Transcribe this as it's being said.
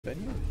Been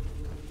here?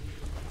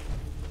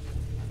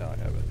 No, I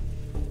haven't.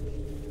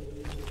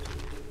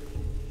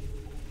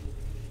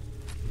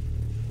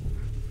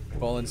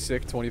 Fallen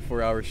sick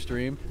 24-hour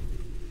stream.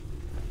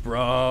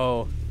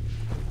 Bro.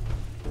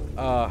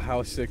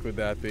 How sick would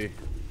that be?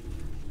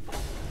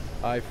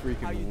 I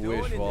freaking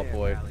wish, Vault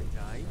Boy. Feeling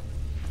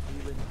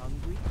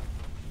hungry?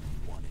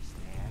 Want a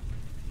snack?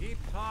 Keep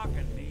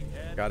talking,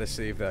 meathead. Gotta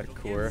save that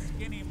core.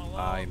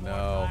 I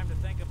know. Time to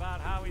think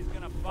about how he's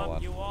gonna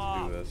bump you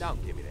off. Do this.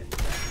 Don't give me that.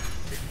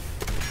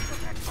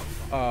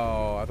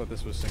 Oh, I thought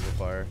this was single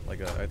fire.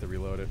 Like, I had to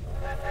reload it.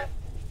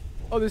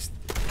 Oh, this.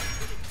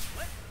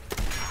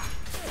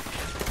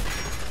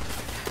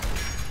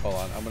 Hold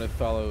on, I'm gonna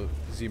follow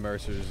Z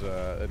Mercer's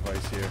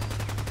advice here.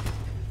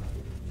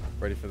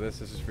 Ready for this?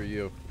 This is for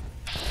you.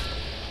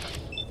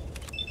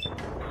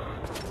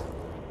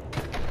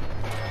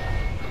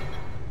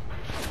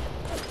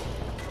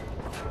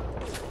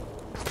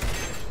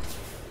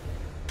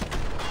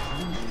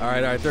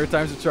 Alright, third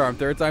time's a charm.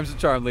 Third time's a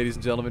charm, ladies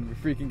and gentlemen. We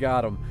freaking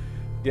got him.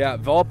 Yeah,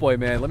 Vault Boy,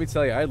 man, let me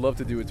tell you, I'd love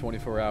to do a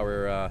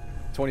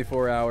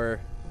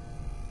 24-hour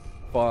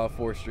Fallout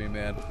 4 stream,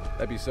 man.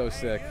 That'd be so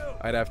sick.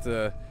 I'd have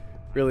to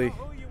really...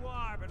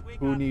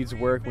 Who needs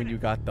work when you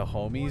got the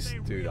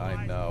homies? Dude,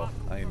 I know.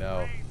 I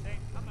know.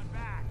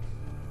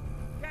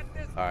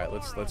 Alright,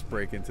 let's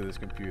break into this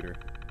computer.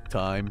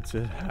 Time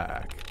to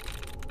hack.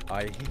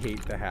 I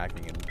hate the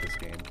hacking in this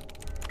game.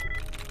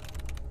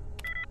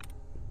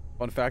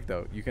 Fun fact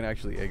though, you can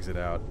actually exit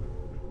out.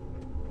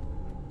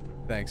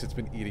 Thanks, it's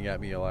been eating at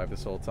me alive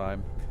this whole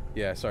time.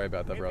 Yeah, sorry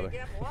about that, brother.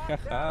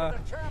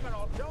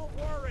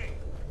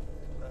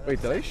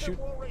 Wait, did I shoot?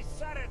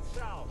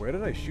 Where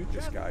did I shoot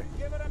this guy?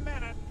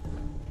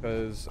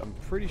 Because I'm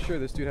pretty sure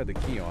this dude had the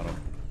key on him.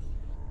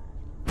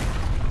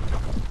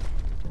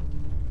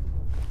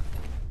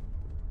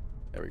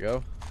 There we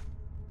go.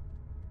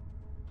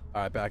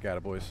 Alright, back at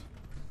it, boys.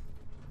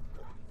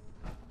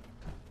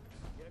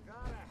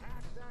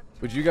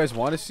 Would you guys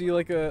want to see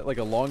like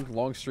a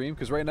long stream?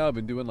 Because right now I've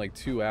been doing like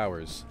 2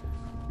 hours.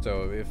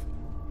 So if...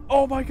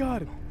 Oh my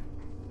god!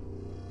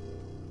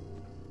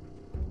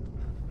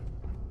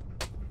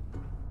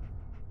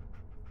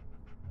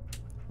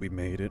 We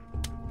made it.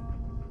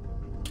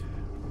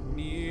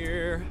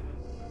 Near,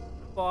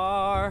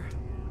 far,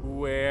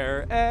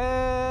 wherever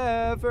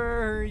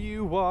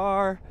you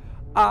are,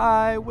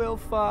 I will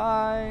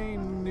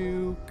find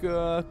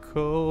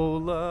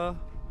Nuka-Cola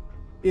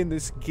in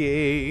this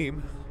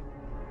game.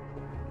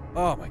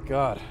 Oh my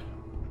god.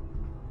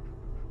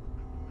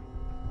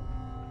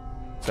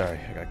 Sorry,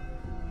 I got a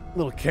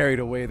little carried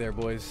away there,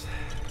 boys.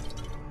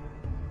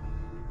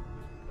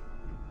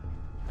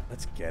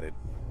 Let's get it.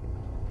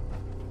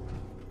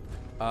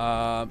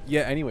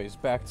 Yeah, anyways,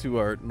 back to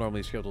our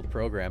normally scheduled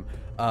program.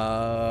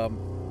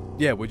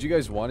 Yeah, would you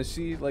guys want to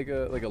see like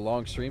a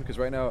long stream? Because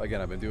right now,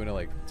 again, I've been doing it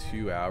like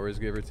 2 hours,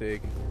 give or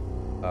take.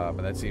 And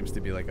that seems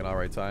to be like an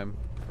alright time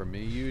for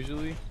me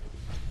usually.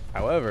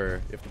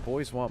 However, if the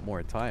boys want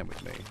more time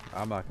with me,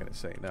 I'm not going to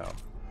say no.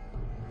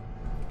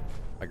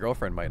 My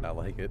girlfriend might not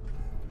like it.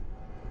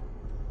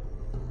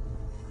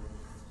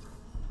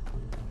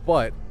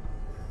 But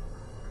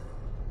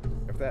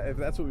if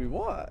that's what we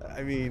want,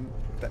 I mean,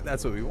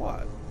 that's what we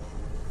want.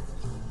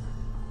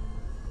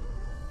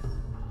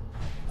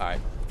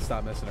 Alright,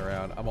 stop messing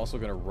around. I'm also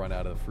going to run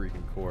out of the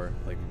freaking core,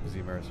 like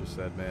Z Mercer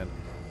said, man.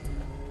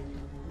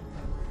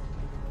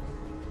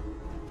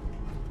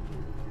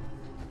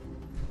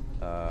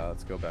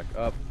 Let's go back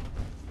up.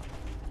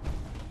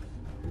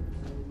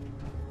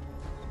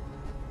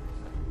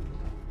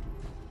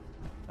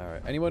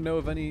 Alright, anyone know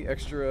of any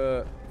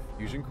extra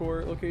fusion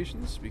core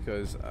locations?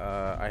 Because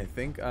I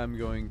think I'm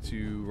going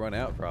to run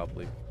out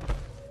probably.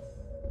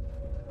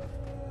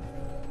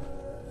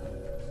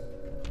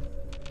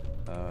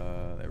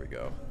 There we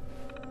go.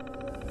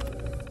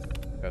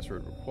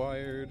 Password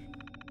required.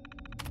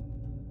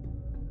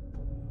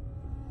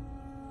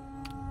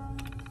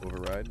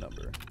 Override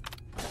number.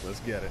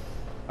 Let's get it.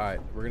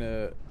 Alright, we're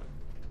gonna...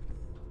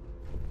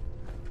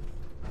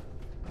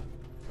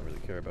 Don't really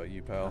care about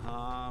you, pal.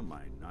 Ah,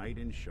 my knight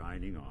in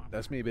shining armor.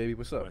 That's me, baby.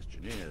 What's up?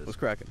 Question is, what's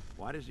cracking?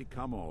 Why does he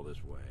come all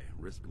this way?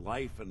 Risk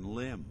life and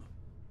limb.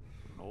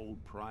 An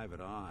old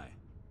private eye.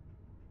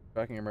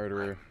 Tracking a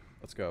murderer.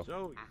 Let's go.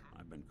 So,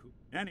 I've been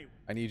anyway.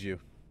 I need you.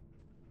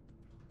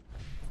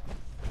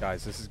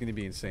 Guys, this is gonna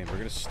be insane. We're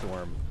gonna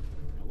storm.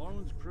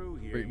 Malone's crew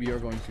here. We are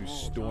going to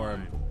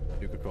storm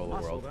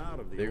Nuka-Cola World.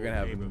 They're gonna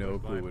have no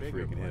clue what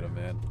freaking hit them,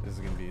 man. This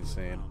is gonna be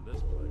insane.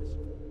 This place.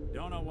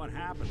 Don't know what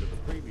happened to the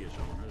previous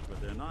owners,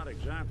 but they're not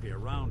exactly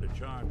around to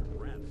charge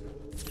rent.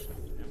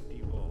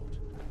 Empty vault.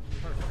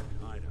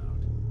 Perfect hideout.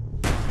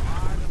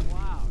 Hard and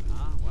loud,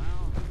 huh?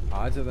 Well.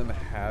 Odds of them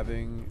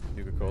having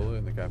Nuka-Cola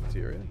in the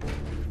cafeteria. I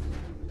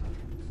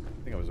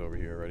think I was over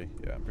here already.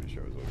 Yeah, I'm pretty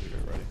sure I was over here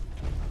already.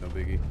 No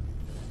biggie.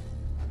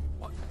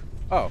 What?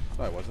 Oh,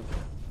 no, I wasn't.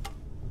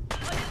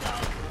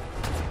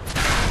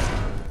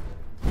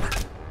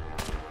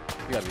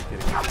 You gotta be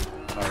kidding me. Oh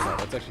no,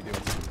 that's actually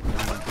doing some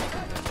damage.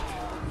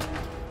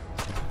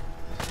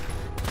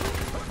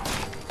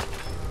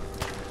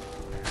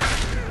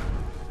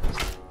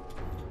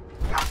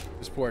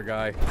 This poor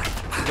guy.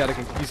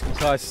 He's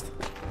concussed.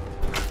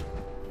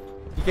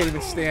 He can't even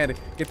stand.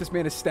 Get this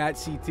man a stat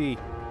CT.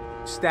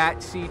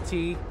 Stat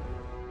CT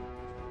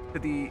to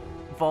the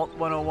Vault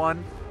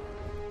 101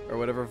 or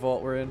whatever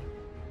vault we're in.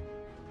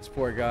 This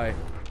poor guy.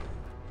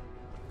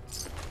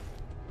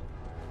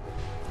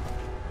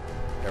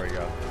 There we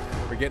go.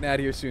 We're getting out of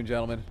here soon,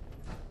 gentlemen.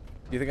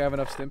 Do you think I have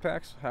enough stim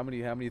packs? How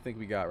many do you think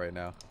we got right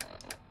now?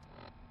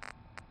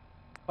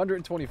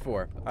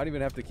 124. I don't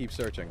even have to keep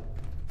searching.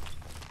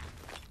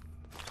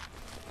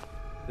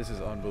 This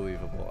is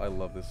unbelievable. I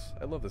love this.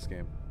 I love this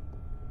game.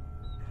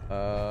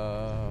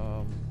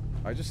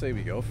 I just say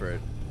we go for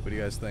it. What do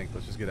you guys think?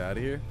 Let's just get out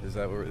of here. Is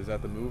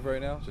that the move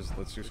right now?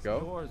 Let's just go.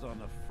 The door's on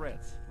the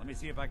fritz. Let me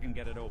see if I can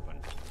get it open.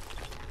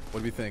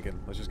 What are we thinking?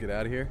 Let's just get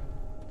out of here.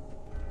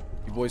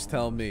 You boys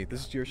tell me.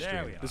 This is your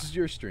stream. This is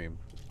your stream.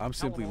 I'm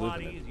simply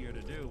living it. A lot easier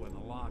to do when the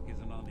lock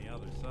isn't on the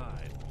other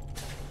side.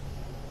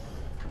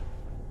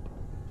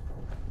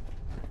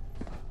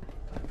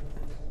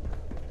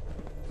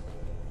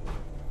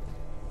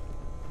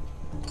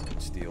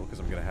 Steal, because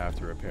I'm gonna have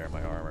to repair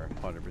my armor.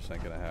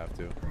 100% gonna have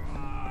to.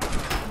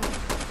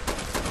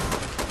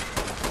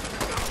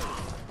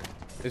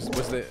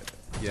 Was the...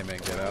 Yeah, man,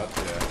 get out.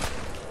 Yeah.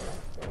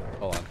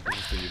 Hold on. This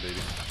is for you,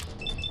 baby.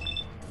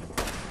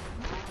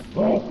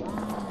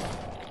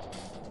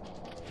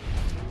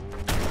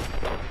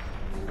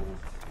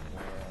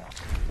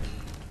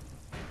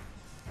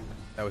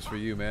 That was for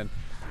you, man.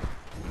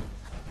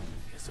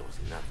 Guess it was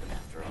nothing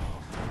after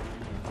all.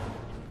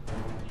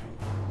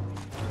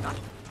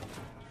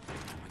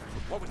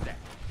 What was that?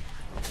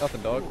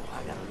 Nothing, dog.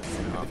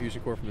 The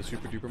fusion core from the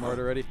Super Duper Mart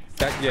already.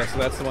 Yeah, so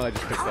that's the one I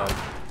just picked up.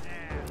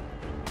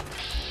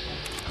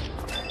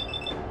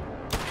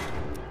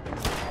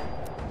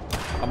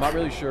 I'm not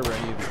really sure where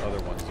any of the other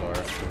ones are.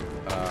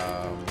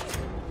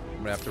 I'm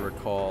gonna have to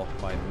recall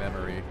my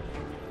memory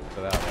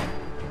for that one.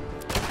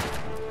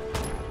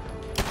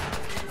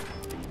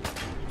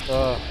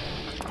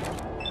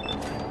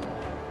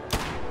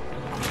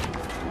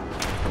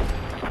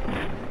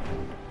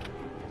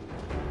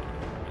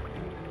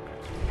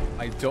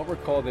 I don't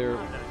recall their...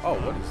 Oh,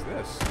 what is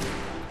this?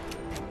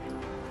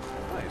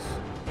 Nice.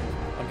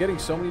 I'm getting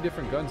so many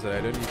different guns that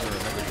I don't even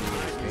remember doing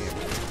this game.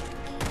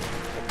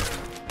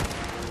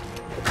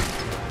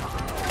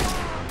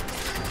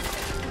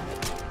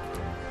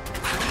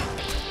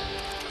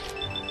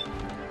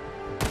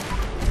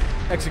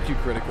 Execute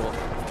critical.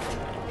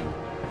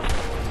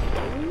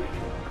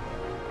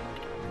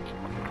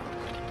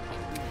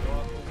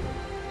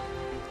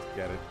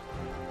 Get it.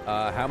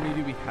 How many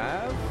do we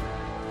have?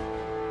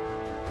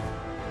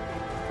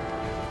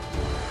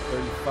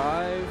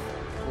 35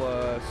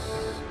 plus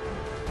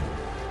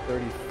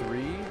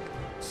 33,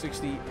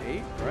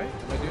 68, right?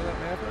 Am I doing that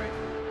math right?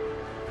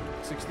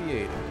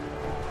 68.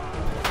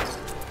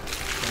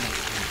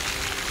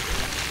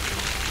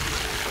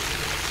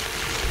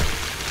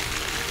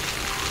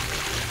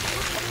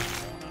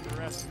 Don't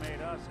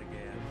underestimate us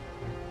again.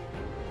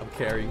 I'm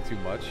carrying too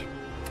much.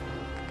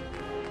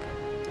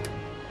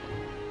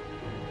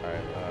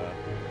 Alright,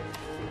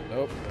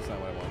 nope, that's not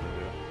what I wanted to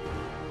do.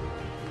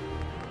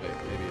 Wait,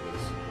 maybe it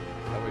is.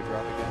 How do we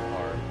drop again?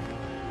 R.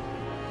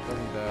 Don't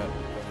need that,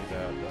 don't need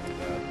that, don't need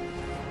that.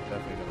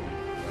 Definitely don't need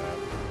that.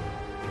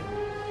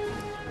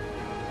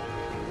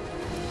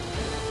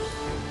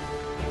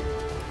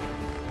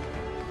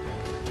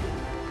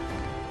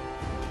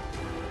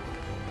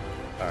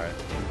 Alright.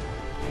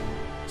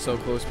 So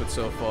close but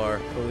so far,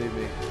 believe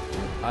me.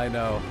 I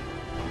know.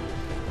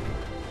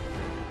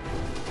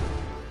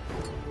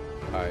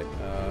 Alright,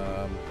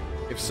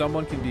 if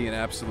someone can be an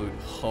absolute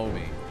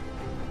homie,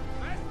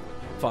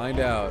 find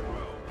out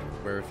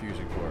where a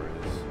fusion core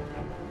is.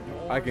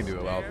 I can do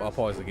it. I'll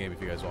pause the game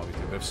if you guys want me to.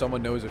 But if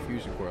someone knows a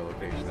fusion core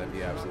location, that'd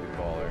be absolutely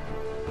baller.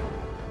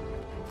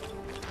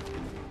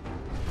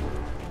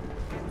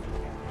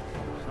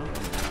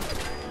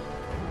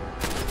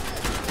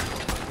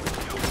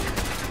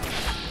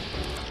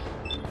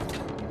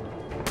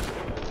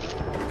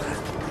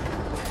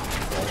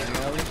 Bowling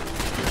alley?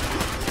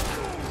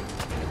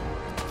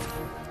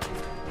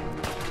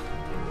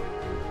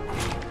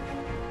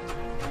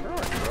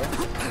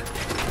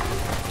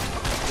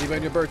 Leave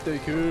on your birthday,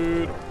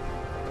 kid.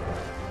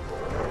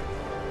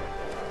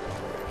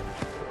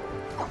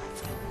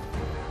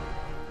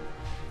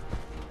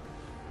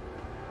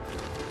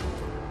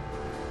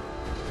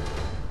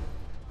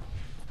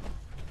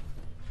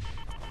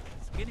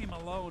 Skinny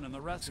Malone and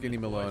the rest Skinny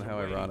of the boys Malone, are how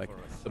waiting ironic. for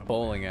us The somewhere.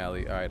 bowling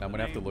alley. Alright, I'm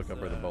gonna have to Name's, look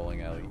up where the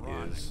bowling alley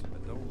ironic, is.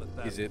 but don't let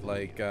that Is it fool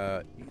like,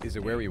 you. is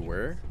it where we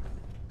were?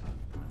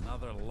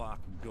 Another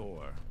locked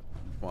door.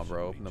 Come on,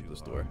 bro, Shouldn't open be up too this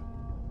hard. door.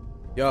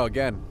 Yo,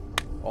 again,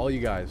 all you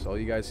guys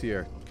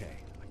here. Okay,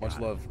 I Much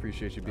got love, it.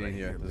 appreciate you But I being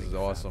here. hear This big is fat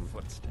awesome.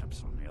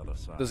 Footsteps on the other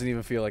side. Doesn't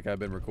even feel like I've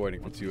been recording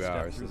for Once 2 we step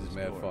hours. through This is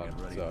this mad door, fun.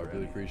 get ready So I for really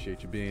anything.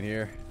 appreciate you being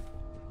here.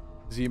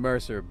 Z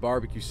Mercer,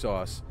 Barbecue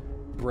Sauce,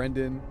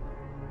 Brendan,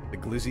 the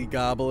Glizzy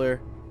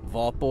Gobbler,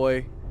 Vault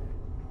Boy.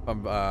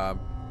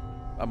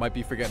 I might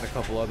be forgetting a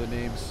couple other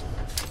names.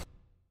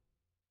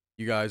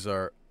 You guys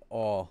are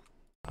all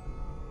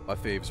my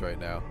faves right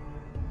now.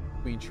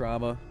 Queen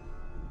Trauma.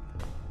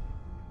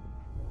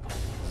 This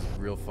is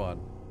real fun.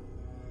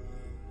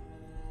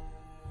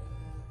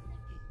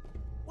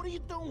 What are you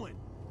doing?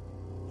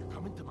 You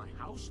come into my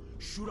house,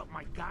 shoot up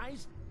my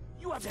guys?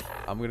 You have to...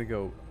 I'm gonna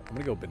go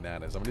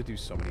bananas. I'm gonna do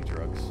so many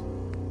drugs.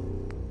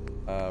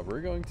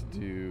 We're going to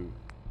do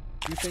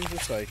 2 things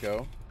of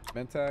Psycho,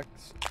 Mentax,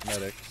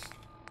 Medics,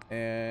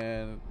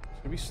 and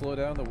should we slow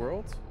down the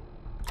world?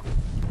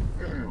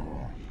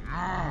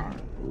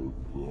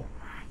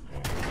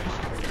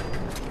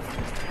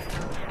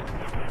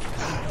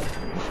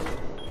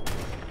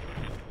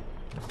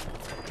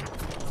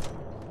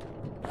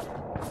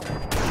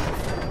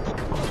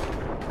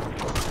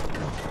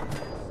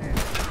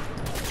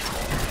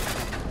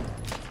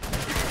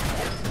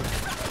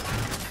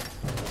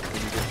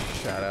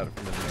 Shout out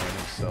from the man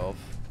himself.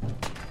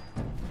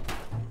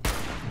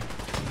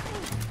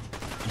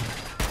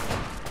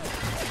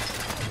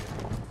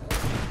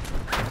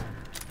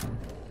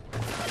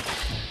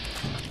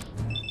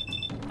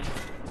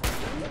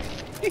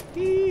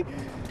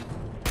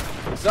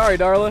 Sorry,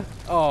 Darla.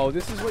 Oh,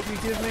 this is what you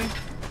give me?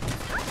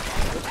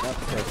 Not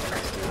the present.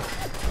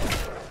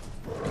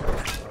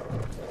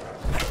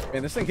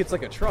 Man, this thing hits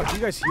like a truck. Do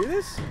you guys hear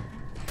this?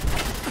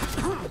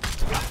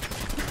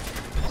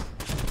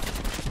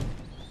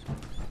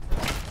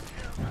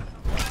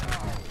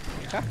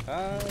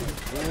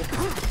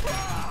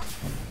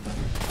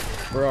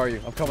 Where are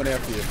you? I'm coming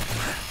after you.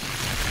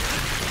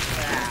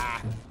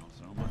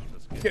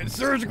 Getting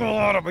surgical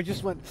on him. I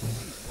just went.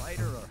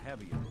 Lighter or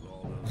heavier with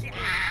all those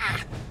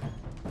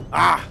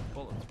Ah!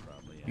 bullets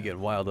probably. You getting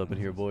wild up in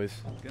here, boys.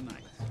 Good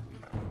night.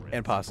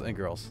 And pasta and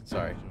girls.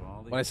 Sorry.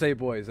 When I say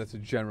boys, that's a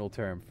general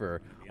term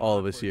for all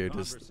of us here.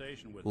 Just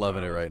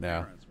loving it right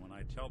now. When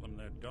I tell them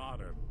their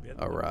daughter bit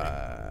All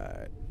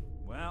right.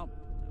 well,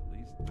 at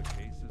least the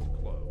case is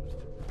closed.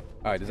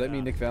 All right. Does that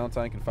mean Nick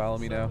Valentine can follow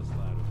me now? Surface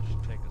ladder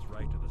should take us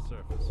right to the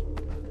surface.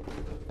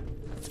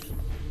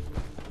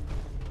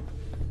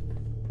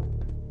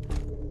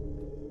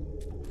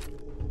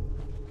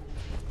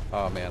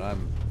 Oh man,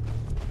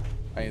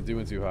 I ain't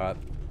doing too hot.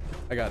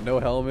 I got no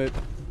helmet.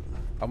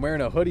 I'm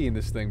wearing a hoodie in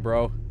this thing,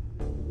 bro.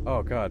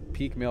 Oh god,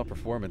 peak male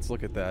performance.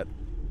 Look at that.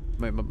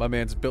 My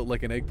man's built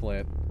like an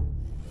eggplant.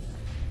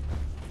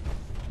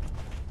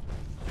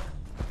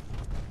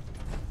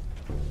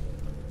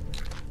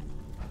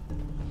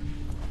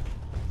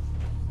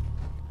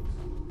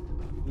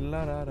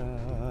 La da da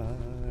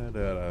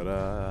da da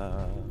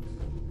da.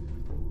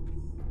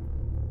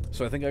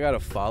 So I think I gotta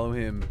follow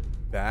him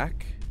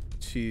back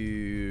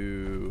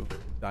to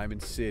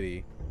Diamond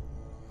City,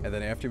 and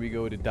then after we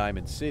go to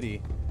Diamond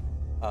City,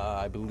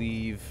 I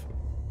believe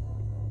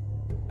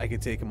I can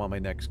take him on my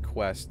next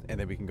quest, and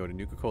then we can go to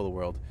Nuka-Cola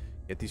World,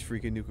 get these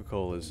freaking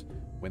Nuka-Colas,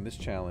 win this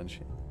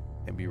challenge,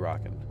 and be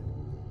rocking.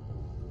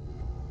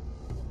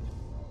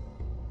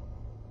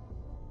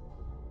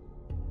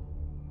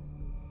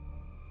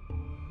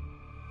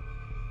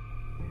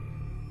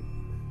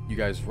 You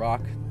guys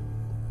rock.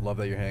 Love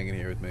that you're hanging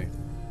here with me.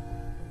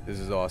 This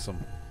is awesome.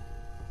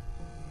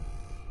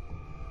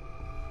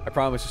 I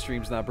promise the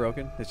stream's not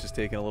broken. It's just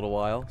taking a little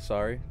while.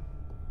 Sorry.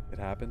 It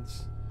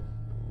happens.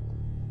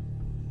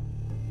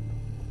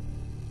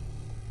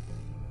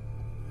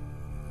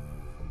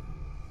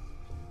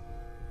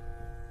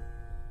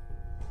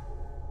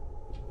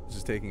 It's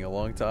just taking a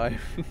long time.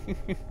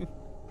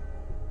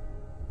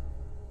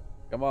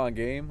 Come on,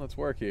 game. Let's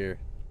work here.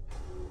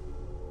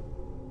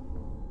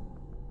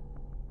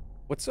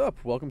 What's up?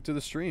 Welcome to the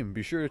stream.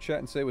 Be sure to chat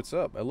and say what's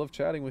up. I love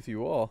chatting with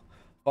you all.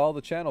 Follow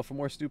the channel for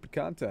more stupid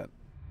content.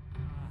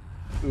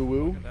 Ooh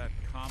woo. Look at that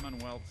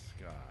Commonwealth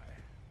sky.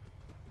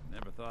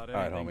 Never thought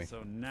anything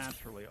so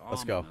naturally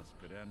ominous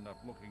could end up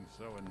looking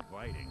so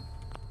inviting.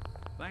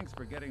 Thanks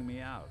for getting me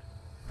out.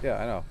 Yeah,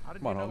 I know. How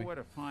did Come on, you know homie. where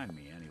to find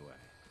me anyway?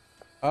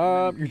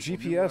 Your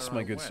GPS,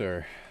 my good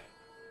sir.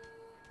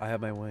 I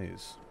have my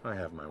ways. I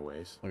have my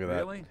ways. Look at that.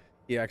 Really?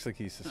 He acts like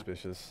he's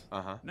suspicious.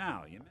 Uh-huh.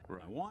 Now, you know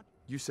what I want?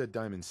 You said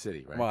Diamond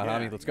City, right? Come on, Yeah,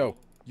 homie, let's go.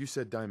 You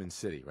said Diamond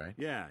City, right?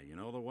 Yeah, you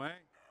know the way?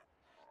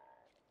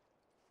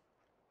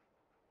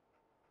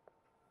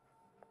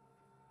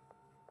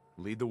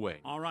 Lead the way.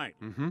 All right.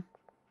 Mm-hmm.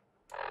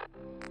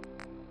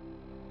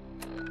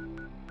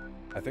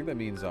 I think that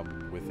means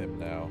I'm with him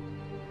now.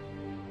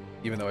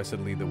 Even though I said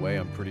lead the way,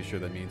 I'm pretty sure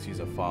that means he's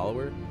a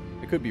follower.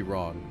 I could be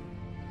wrong.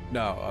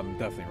 No, I'm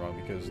definitely wrong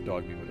because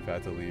Dogmeat would have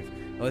had to leave.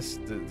 Unless,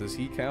 does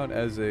he count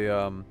as a,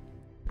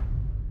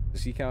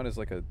 does he count as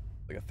like a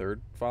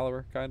third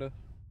follower, kinda?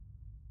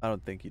 I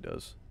don't think he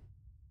does.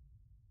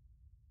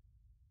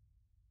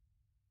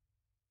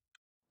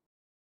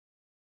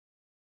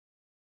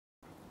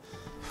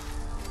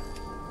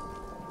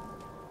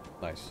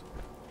 Nice.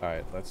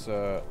 Alright, let's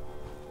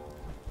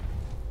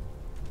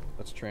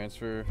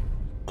transfer.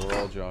 We're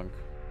all junk.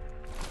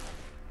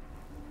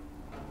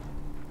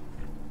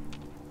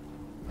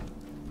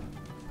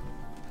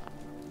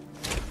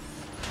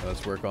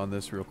 Let's work on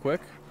this real quick.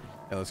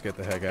 And let's get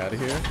the heck out of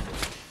here.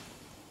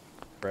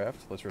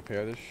 Craft. Let's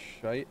repair this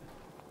shite.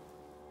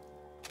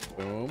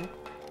 Boom.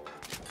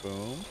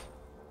 Boom.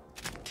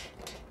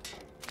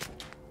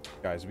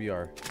 Guys, we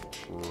are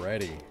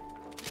ready.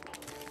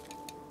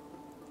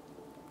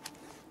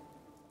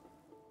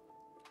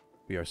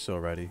 We are so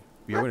ready.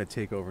 We are going to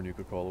take over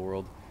Nuka Cola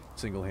World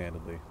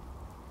single-handedly.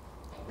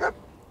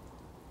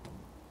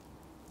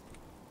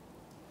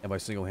 And by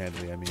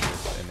single-handedly, I mean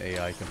with an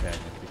AI companion,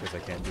 because I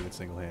can't do it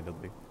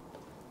single-handedly.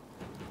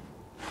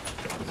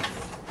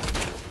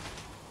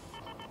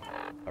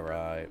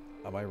 Alright.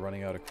 Am I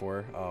running out of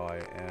core? Oh, I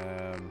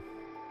am.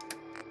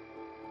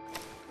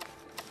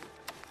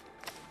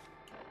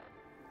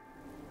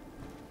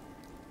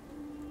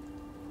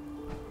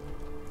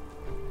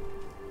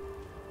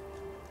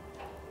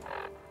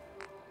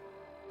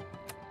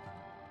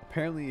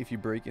 Apparently, if you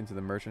break into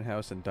the merchant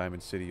house in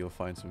Diamond City, you'll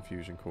find some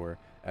fusion core,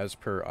 as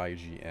per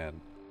IGN.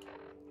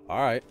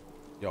 Alright.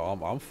 Yo,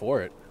 I'm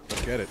for it.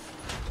 Let's get it.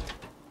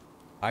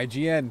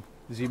 IGN,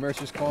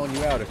 Z-Merchant's calling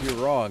you out if you're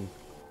wrong.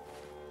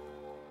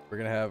 We're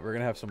gonna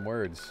have some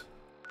words.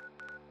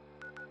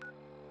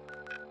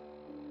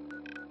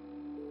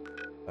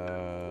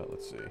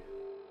 Let's see.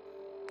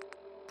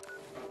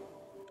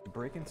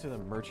 Break into the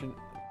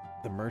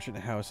merchant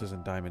houses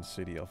in Diamond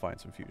City, I'll find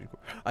some fusion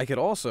core. I could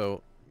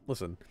also,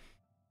 listen,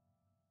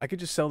 I could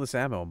just sell this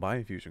ammo and buy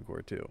a fusion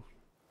core too.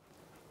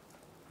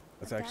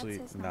 That's actually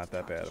not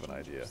that bad of an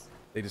idea.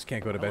 They just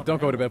can't go to bed.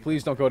 Don't go to bed,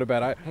 please. Don't go to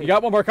bed. You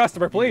got one more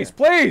customer, please,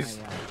 please.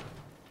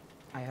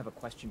 I have a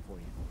question for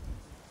you.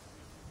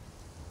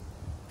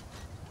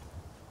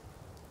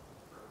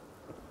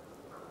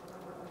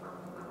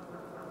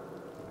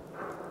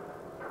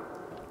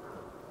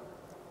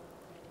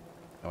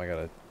 Oh,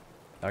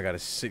 I gotta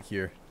sit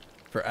here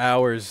for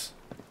hours.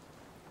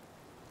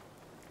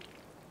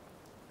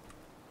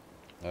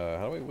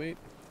 How do I wait?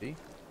 T?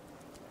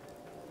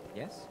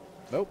 Yes?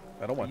 Nope,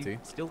 I don't want T.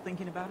 Still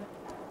thinking about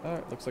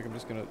it? Looks like I'm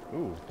just gonna...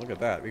 Ooh, look at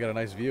that. We got a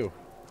nice view.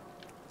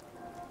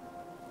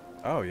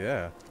 Oh,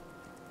 yeah.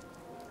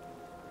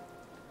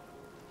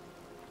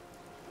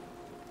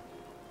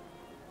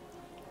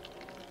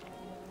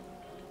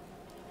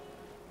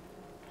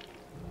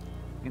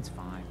 It's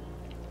fine.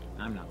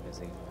 I'm not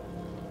busy.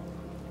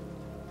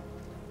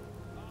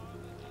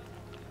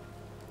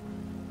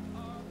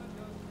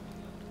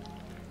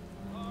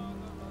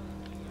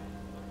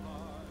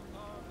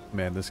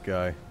 Man, this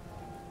guy.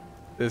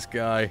 This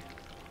guy.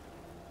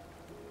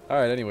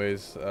 Alright,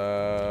 anyways.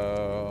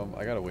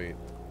 I gotta wait.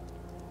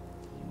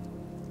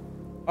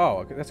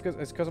 Oh, that's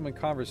because I'm in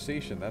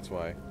conversation, that's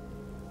why.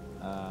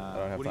 I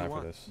don't have time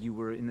for this. You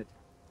were in the...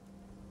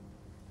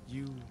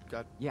 You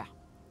got... Yeah.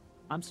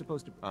 I'm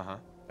supposed to... Uh-huh.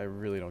 I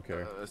really don't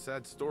care. A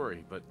sad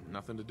story, but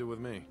nothing to do with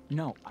me.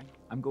 No,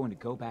 I'm going to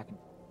go back and...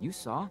 You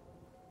saw?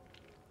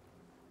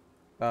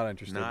 Not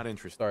interested. Not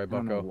interested. Sorry, I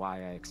don't know bucko.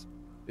 why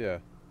Yeah.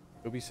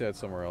 Go be sad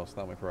somewhere else,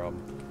 not my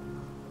problem.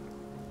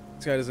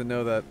 This guy doesn't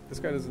know that... This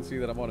guy doesn't see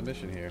that I'm on a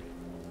mission here.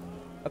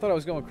 I thought I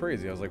was going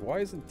crazy. I was like, why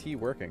isn't T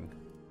working?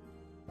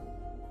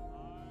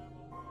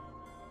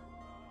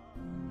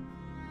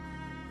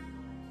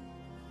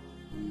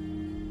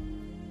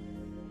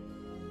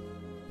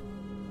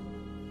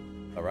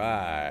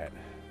 Alright.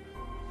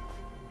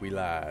 We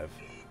live.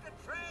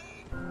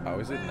 Oh,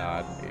 is it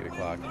not 8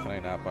 o'clock? Can I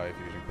not buy a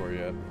fusion core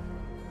yet?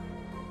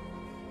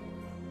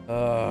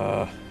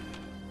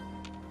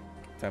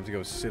 Time to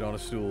go sit on a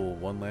stool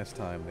one last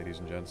time, ladies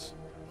and gents.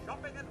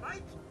 Shopping at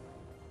night?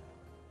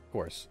 Of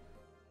course.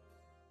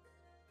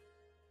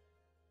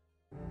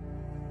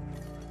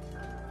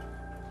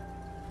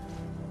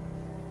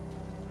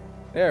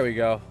 There we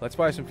go. Let's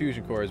buy some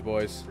fusion cores,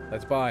 boys.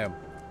 Let's buy them.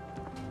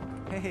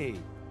 Hey.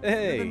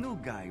 Hey. You're the new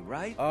guy,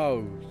 right?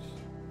 Oh.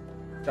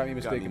 Got me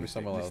mistaken for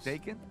someone else.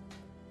 Mistaken?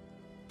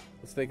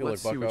 Let's take a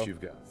Let's look, see bucko. what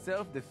you've got.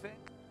 Self-defense?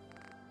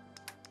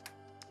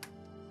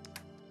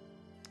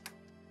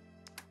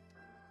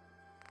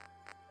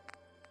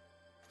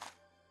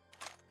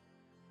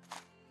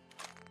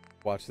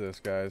 Watch this,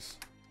 guys.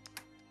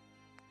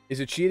 Is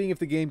it cheating if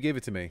the game gave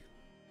it to me?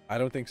 I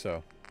don't think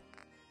so.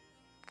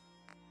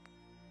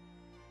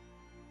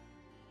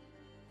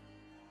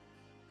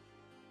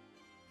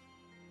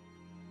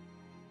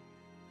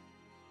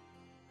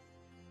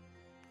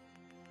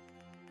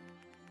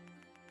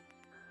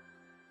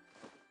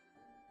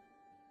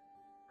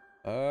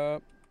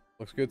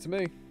 Looks good to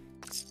me.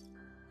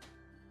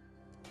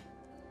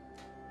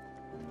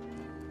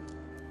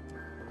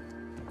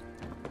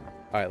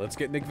 Alright, let's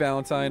get Nick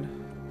Valentine.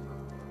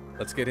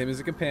 Let's get him as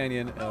a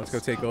companion, and let's go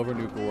take over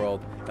Nuka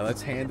World, and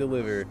let's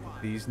hand-deliver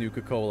these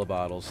Nuka-Cola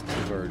bottles to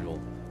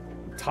Virgil.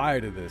 I'm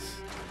tired of this.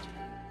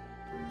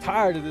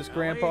 Tired of this,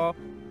 Grandpa.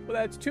 Well,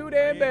 that's too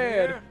damn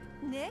bad.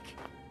 Nick?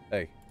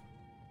 Hey.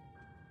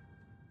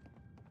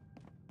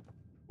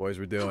 Boys,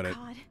 we're doing it.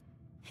 God,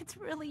 it's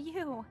really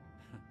you.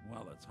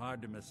 Well, it's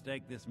hard to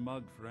mistake this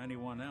mug for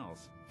anyone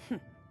else.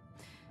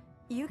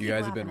 You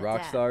guys have been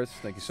rock stars.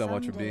 Thank you so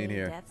much for being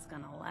here. Death's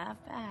gonna laugh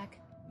back.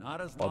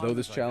 Not as long Although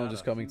this as I challenge got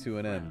is a coming few to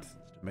an end, friends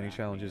to many back me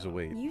challenges up.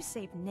 await. You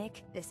saved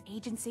Nick, this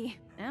agency,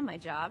 and my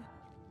job.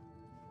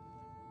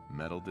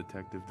 Metal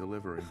detective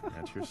delivery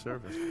at your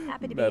service.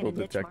 Happy to Metal be in a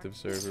niche detective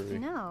market. server.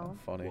 No.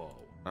 Funny. Whoa.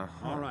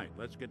 Uh-huh. All right,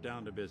 let's get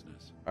down to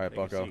business. All right, Take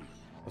a bucko. seat.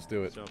 Let's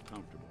do it. Yourself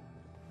comfortable.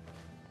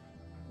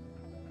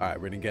 All right,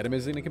 we're gonna get him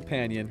as a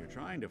companion. You're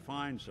trying to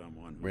find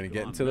someone. We're gonna who's get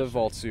gone into the missing.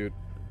 vault suit.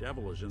 The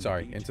devil is in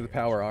Sorry, the into the details.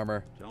 power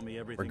armor. Tell me We're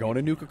everything going to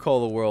you Nuka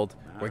Cola World.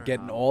 can. We're No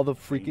getting matter all the how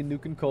freaking painful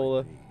Nuka it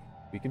Cola might be.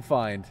 we can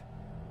find,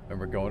 and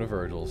we're going to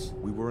Virgil's.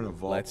 We were in a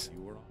vault. Let's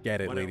You were-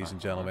 get it, whatever. ladies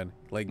and gentlemen.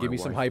 Like, My give me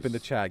some wife hype in the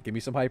is chat. Give me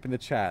some hype in the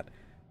chat,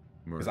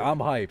 because murdered. I'm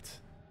hyped.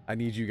 I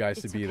need you guys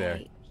to It's be there.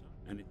 okay.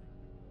 And it-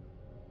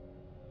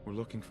 We're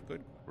looking for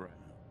good. Right.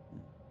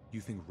 You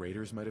think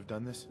raiders might have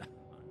done this?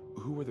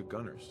 Who were the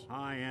gunners?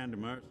 high-end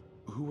merc.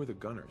 Who were the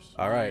gunners?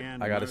 All right,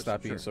 And I gotta mercy,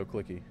 stop being sure. so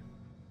clicky.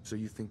 So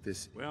you think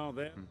this? Well,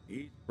 then,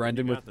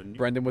 Brendan you with got the new-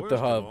 Brendan with the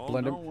Worst of hub. all,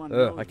 Brendan, no one I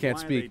knows can't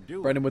why speak. they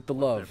do Brendan it, with the what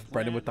their love.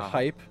 Brendan with the plan-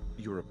 hype.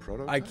 You're a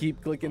prototype. I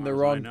keep clicking the As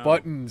far as I wrong know,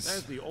 buttons.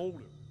 There's the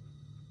older.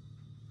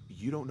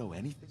 You don't know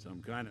anything.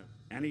 Some kind of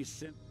any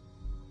sin.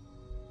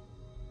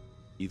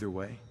 Either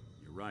way,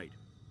 You're right.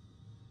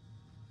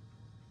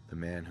 the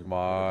man who, Come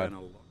on.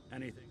 Been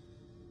anything.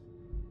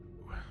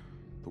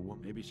 the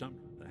woman. Maybe some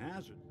the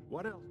hazard.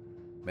 What else?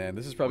 Man,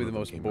 this is probably the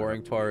One of them most came boring right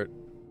up to part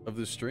of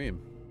the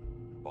stream.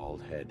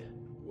 Bald head.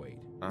 Wait.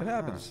 It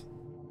happens.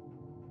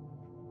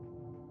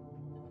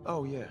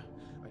 Oh yeah.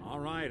 All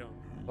right.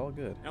 It's all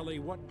good. Ellie,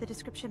 what? The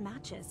description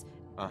matches.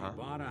 Uh huh.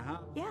 Bought a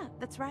house. Yeah,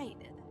 that's right.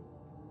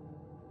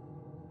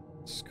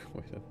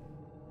 Squid.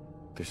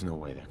 There's no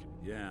way that could.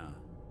 Yeah.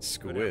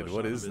 Squid.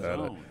 What son is of his that?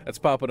 own. That's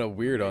popping up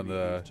weird on Maybe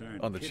the he's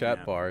turned chat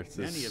kidnapper. bar. It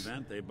In any says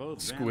event, they both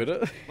Squidda.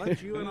 vanished.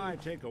 Let you and I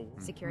take a.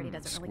 Security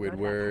doesn't really go to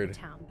that part Squidward. of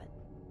town, but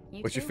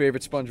you What's your two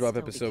favorite should SpongeBob still be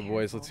episode,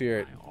 boys? Let's hear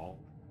it. I all-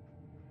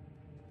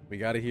 We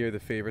got to hear the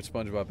favorite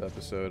SpongeBob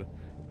episode.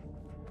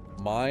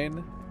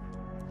 Mine.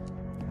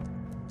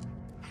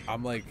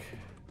 I'm like.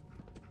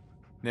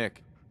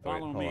 Nick. Wait,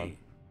 Follow hold me. on.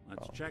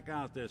 Let's check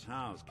out this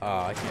house.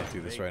 I can't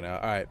do this right now.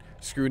 All right,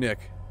 screw Nick.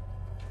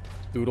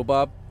 Doodle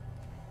Bob.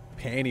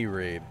 Panty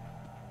raid.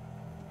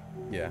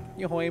 Yeah.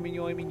 Yoy me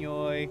yoy me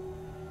yoy.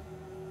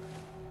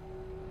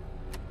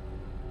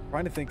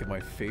 Trying to think of my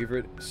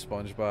favorite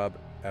SpongeBob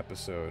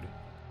episode.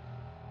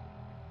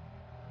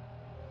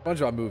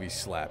 SpongeBob movie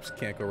slaps.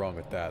 Can't go wrong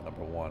with that,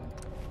 number one.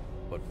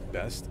 But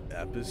best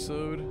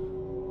episode?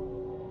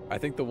 I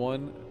think the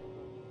one...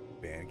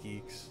 Band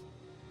Geeks.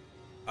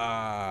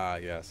 Ah,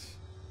 yes.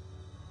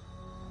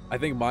 I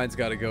think mine's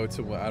got to go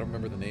to... I don't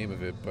remember the name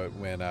of it, but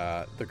when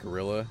the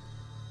gorilla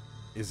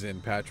is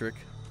in Patrick.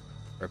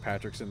 Or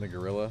Patrick's in the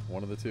gorilla.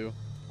 One of the two.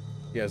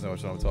 You guys know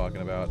what I'm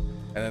talking about.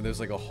 And then there's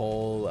like a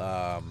whole...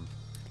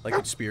 like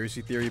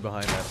conspiracy theory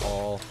behind that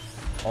all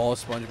of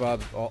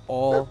SpongeBob,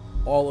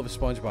 all of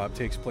SpongeBob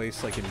takes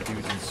place like in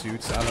dudes in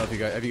suits. I don't know if you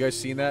guys have you guys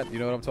seen that? You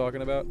know what I'm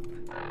talking about?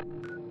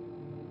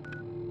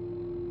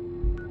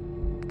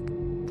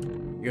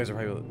 You guys are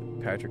probably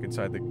Patrick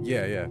inside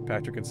the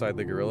Patrick inside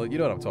the gorilla. You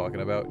know what I'm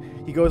talking about?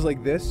 He goes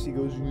like this. He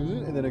goes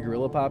and then a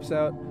gorilla pops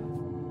out.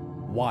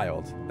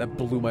 Wild. That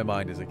blew my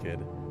mind as a kid.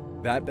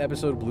 That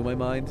episode blew my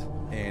mind.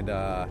 And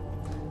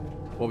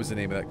what was the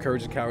name of that?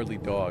 Courage the Cowardly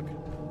Dog.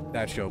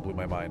 That show blew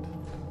my mind.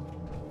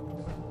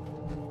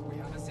 We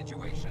have a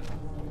situation.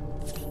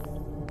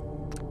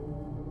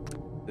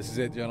 This is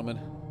it, gentlemen.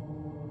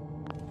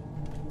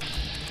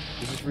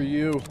 This is for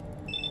you.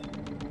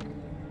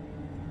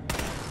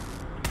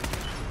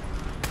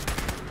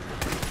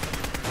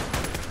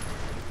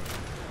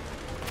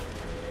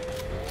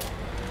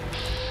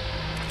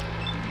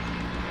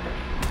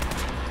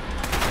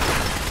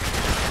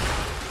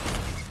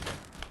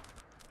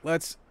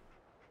 Let's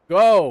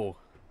go.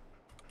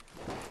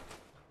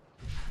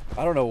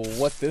 I don't know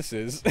what this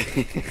is.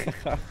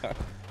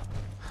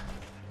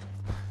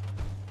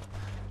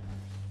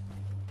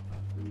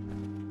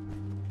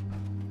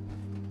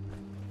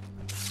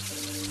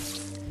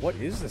 What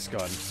is this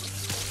gun?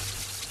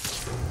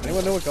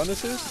 Anyone know what gun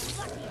this is?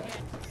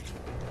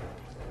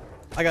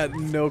 I got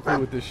no clue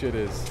what this shit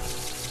is.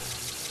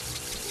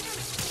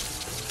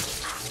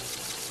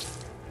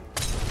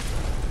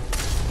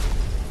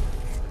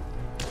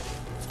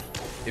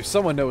 If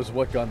someone knows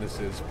what gun this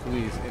is,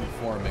 please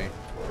inform me.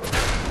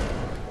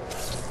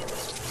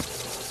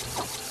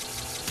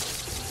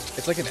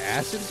 It's like an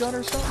acid gun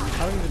or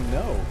something? I don't even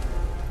know.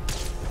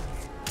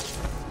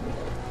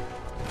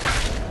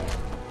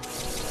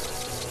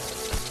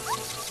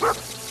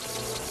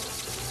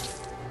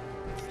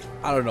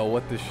 I don't know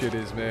what this shit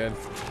is, man.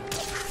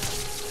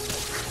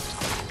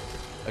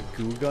 A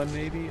goo gun,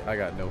 maybe? I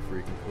got no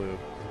freaking clue.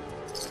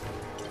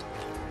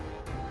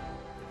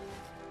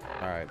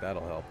 Alright,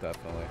 that'll help,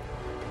 definitely.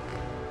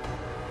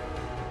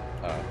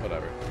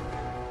 Whatever.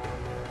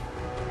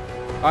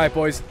 Alright,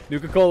 boys.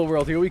 Nuka Cola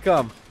World, here we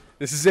come.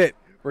 This is it.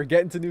 We're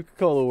getting to Nuka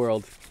Cola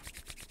World.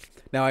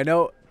 Now, I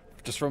know,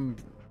 just from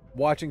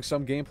watching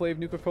some gameplay of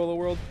Nuka Cola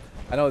World,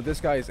 I know that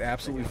this guy is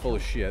absolutely full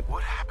of shit.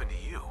 What happened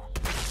to you?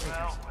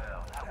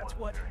 That's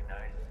what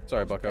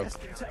Sorry, Bucko.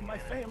 bastards at my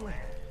family.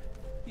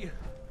 You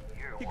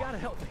gotta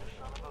help me.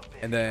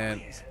 And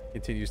then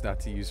continues not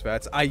to use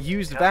VATS. I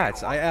used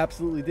VATS. I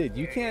absolutely did.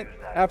 You can't.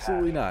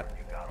 Absolutely not.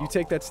 You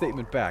take that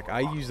statement back.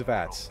 I used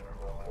VATS.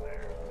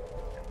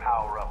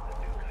 Power up the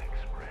Nuka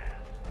Express.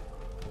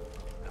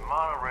 The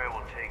monorail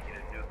will take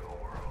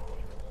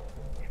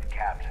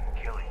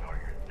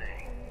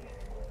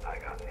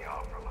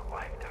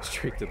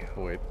straight to the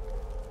point.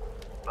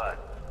 But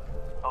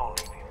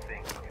only if you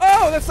think.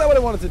 Oh, that's not what I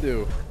wanted to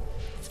do.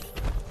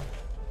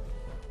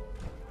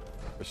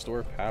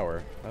 Restore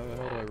power. How the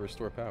hell do I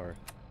restore power?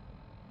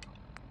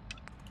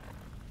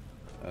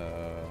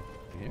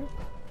 Here?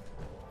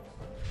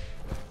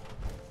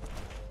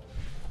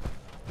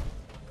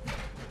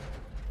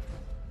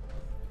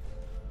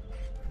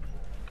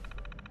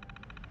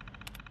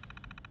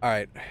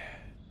 Alright.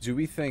 Do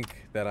we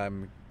think that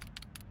I'm...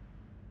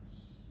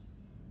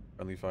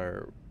 Friendly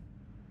fire.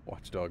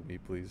 Watchdog me,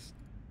 please.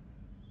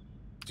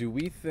 Do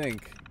we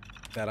think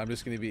that I'm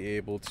just going to be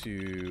able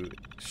to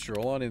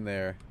stroll on in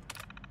there,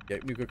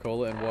 get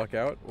Nuka-Cola, and walk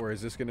out? Or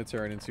is this going to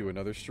turn into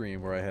another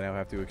stream where I now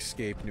have to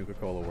escape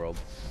Nuka-Cola world?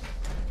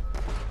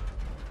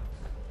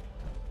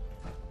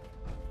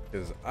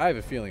 Because I have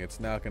a feeling it's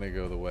not going to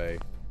go the way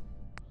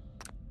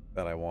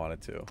that I want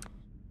it to.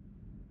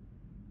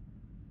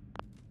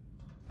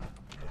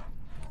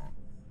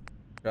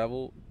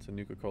 Travel to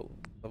Nuka-Cola.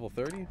 Level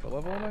 30? What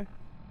level am I?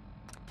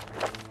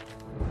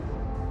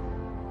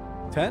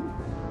 10?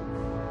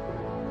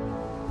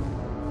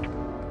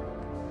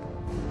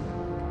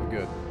 We're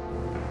good.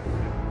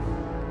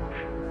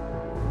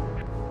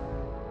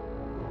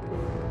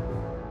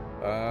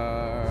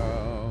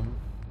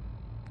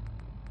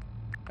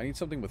 I need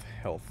something with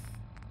health.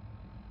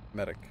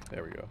 Medic.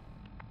 There we go.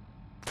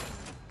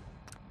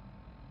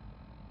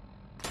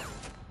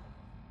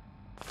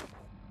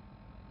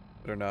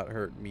 Better not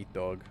hurt Meat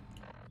Dog.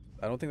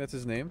 I don't think that's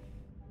his name.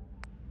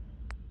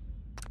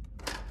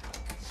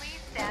 Please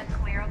stand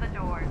clear of the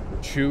doors.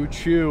 Choo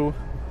choo.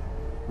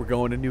 We're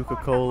going to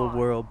Nuka-Cola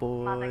world,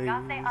 boys.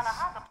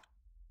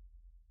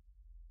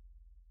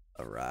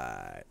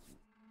 Alright.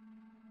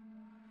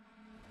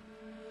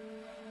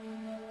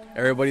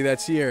 Everybody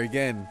that's here,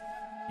 again,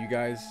 you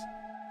guys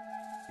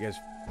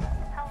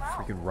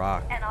freaking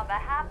rock. And on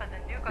behalf of the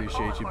Nuka-Cola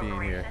Appreciate you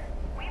being here.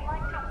 We'd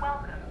like to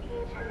welcome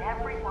each and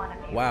every one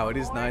of you. Wow, it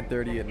is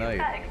 9:30 at night.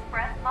 Nuka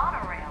Express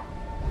monorail.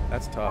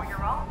 That's tough. For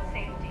your own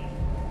safety,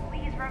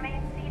 please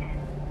remain seated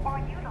or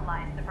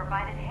utilize the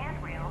provided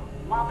handrail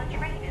while the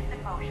train is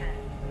in motion.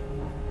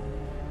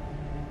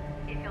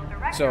 If you'll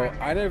direct your So,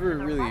 I never attention to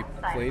the really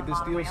right side played of the this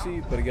monorail,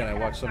 DLC, but again, I you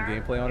can watched some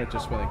observe gameplay on it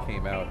just when it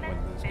came out, when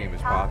this game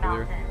was Top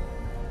popular. Mountain.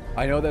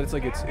 I know that it's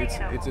like it's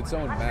its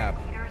own map,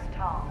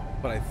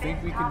 but I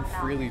think we can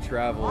freely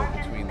travel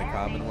between the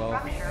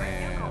Commonwealth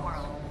and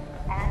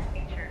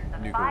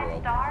Nuka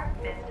World.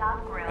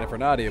 And if we're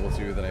not able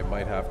to, then I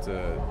might have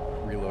to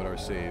reload our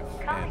save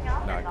and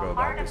not go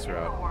about this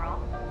route.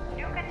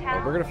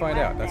 But we're gonna find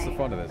out. That's the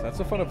fun of this. That's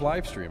the fun of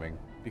live streaming,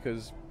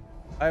 because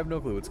I have no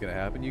clue what's gonna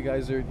happen. You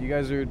guys are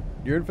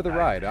you're in for the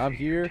ride. I'm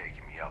here.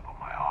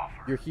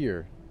 You're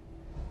here.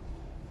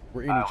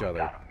 We're in each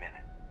other.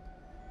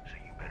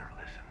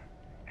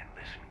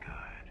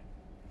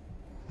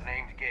 The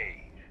name's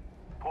Gage.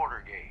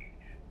 Porter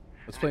Gage.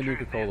 Let's play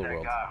Nuka-Cola That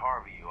World. guy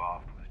Harvey you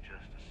offed was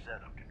just a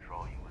setup to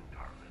draw you into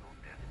our little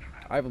death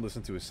trap. I haven't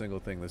listened to a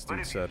single thing this But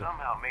dude if said. you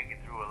somehow make it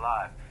through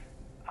alive,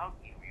 I'll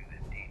give you the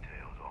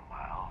details on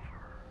my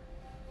offer.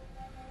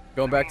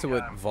 Going back to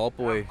what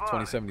Vaultboy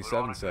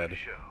 2077 said,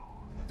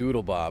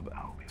 Doodle Bob,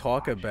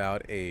 talk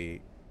about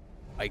a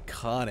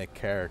iconic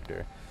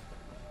character.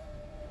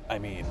 I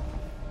mean,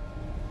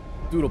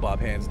 Doodle Bob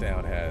hands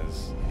down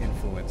has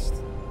influenced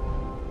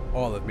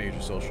all of major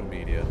social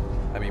media.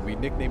 I mean, we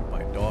nicknamed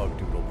my dog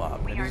Doodle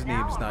Bob, and his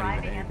name's not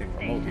even anything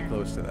remotely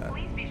close to that.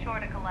 Please be sure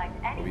to collect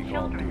But any we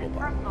call him children Doodle and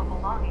Bob. personal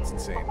belongings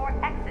It's insane. before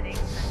exiting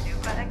the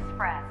Nuka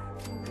Express.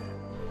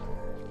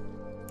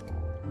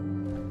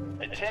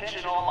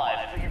 Attention all my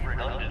favorite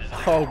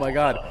undesirables. Oh my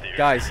god. out there.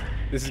 Guys,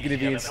 this is gonna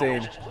be These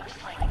insane. Looks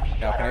like we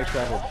Now, can I got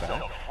travel ourselves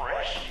back? some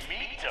fresh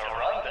meat to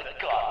run the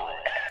gauntlet.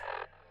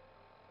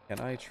 Can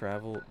I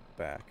travel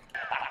back?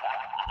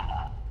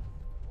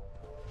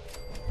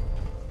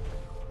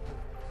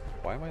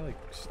 Why am I, like,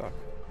 stuck?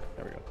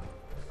 There we go.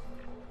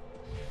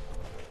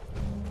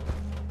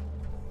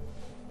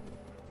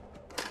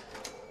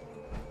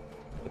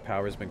 The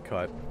power's been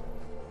cut.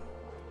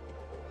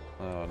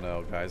 Oh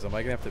no, guys. Am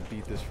I gonna have to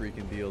beat this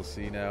freaking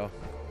DLC now?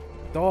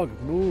 Dog,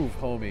 move,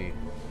 homie.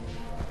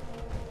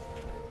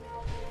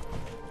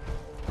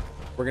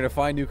 We're gonna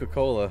find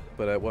Nuka-Cola,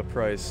 but at what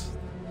price?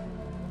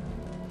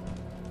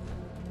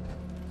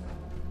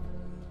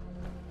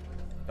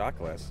 Shot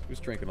glass.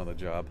 Who's drinking on the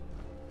job?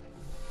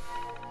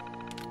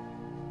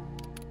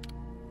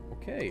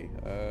 Okay,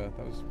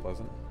 that was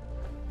pleasant.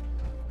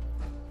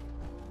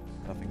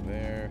 Nothing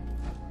there.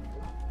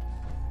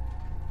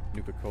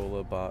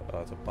 Nuka-Cola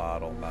it's a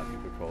bottle, not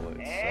Nuka-Cola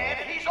itself. And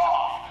he's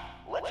off.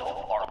 Let's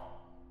hope our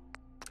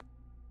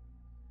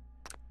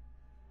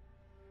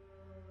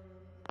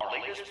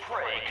latest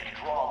prey can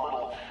draw a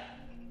little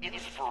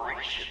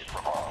inspiration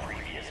from our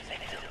previous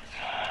victims.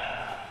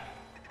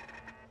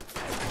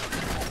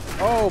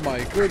 Oh my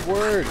good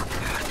word!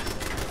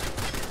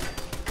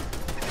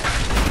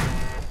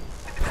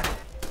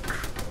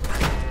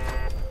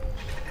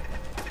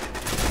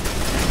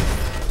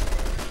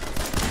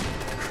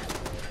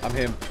 I'm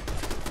him.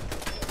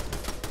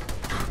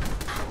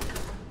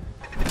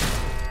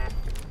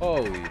 Oh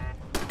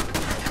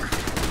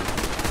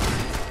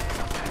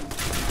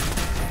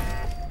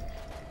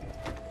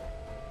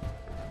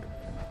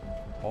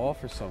all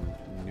for some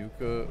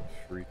Nuka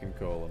freaking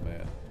cola,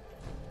 man.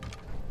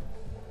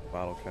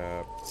 Bottle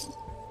cap.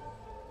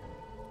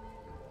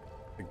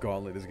 The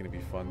gauntlet is gonna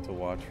be fun to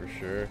watch for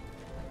sure.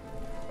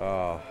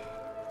 Oh,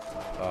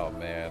 oh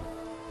man.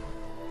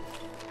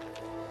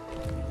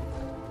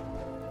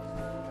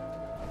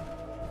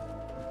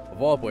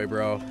 Vault boy,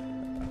 bro.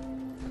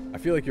 I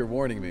feel like you're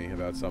warning me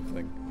about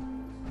something.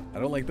 I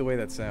don't like the way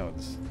that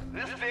sounds.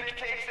 This bitch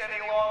takes any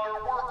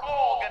longer, we're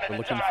all We're gonna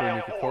looking die for a of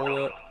Nuka boredom.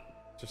 cola.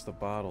 Just a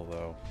bottle,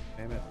 though.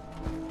 Damn it.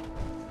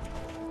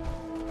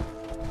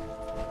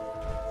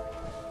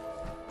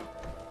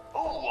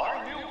 Oh,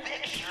 our new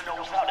Vic sure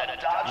knows how to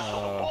dodge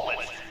some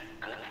bullets.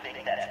 Good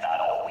thing that's not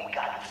all we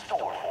got in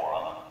store for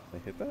him. Can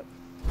I hit that?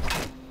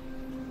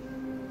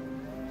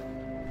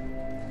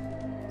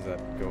 Does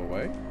that go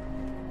away?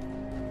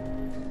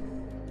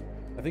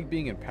 I think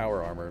being in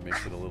power armor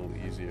makes it a little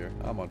easier.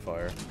 I'm on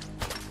fire.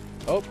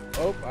 Oh,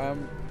 oh,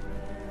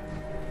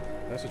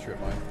 that's a trip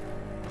mine.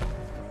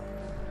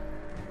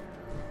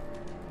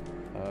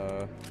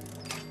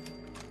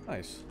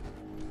 Nice.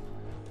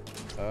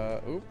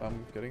 Oop,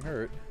 I'm getting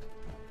hurt.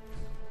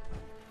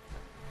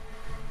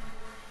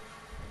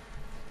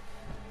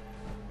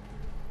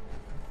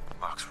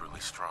 Lock's really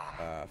strong.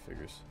 Ah,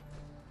 figures.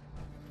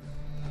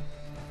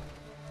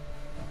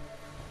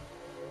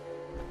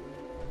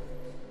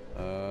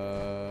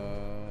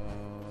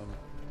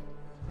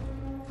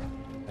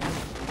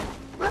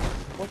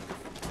 What the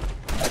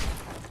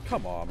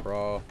Come on,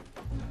 bro.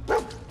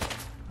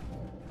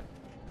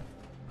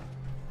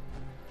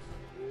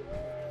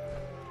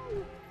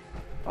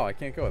 Oh, I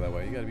can't go that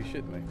way. You gotta be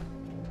shitting me.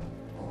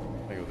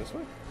 Can I go this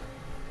way?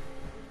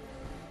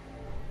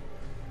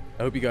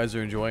 I hope you guys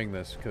are enjoying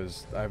this,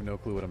 because I have no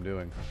clue what I'm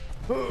doing.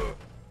 Oh,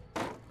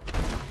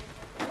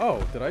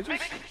 did I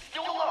just...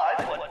 Still alive,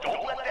 but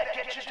don't let that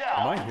get you down.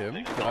 Am I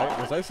him?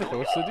 Was I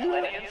supposed to do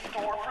that? Plenty in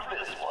store for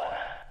this one.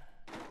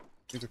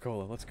 Nuka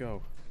cola, let's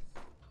go.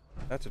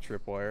 That's a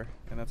tripwire,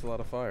 and that's a lot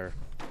of fire.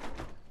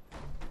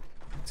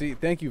 See,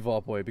 thank you,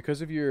 Vault Boy.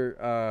 Because of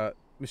your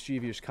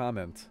mischievous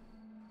comment,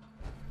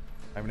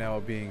 I'm now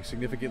being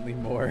significantly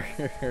more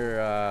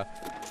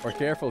more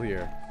careful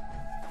here,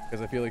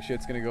 because I feel like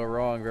shit's gonna go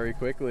wrong very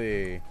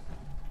quickly.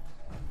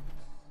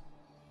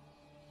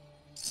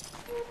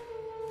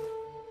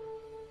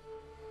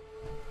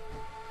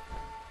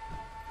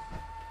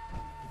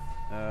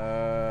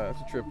 That's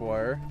a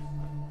tripwire,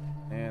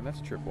 and that's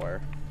a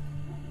tripwire.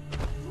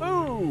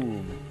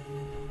 Boom!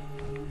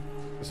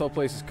 This whole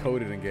place is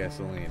coated in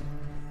gasoline.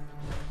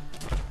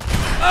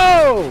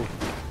 Oh!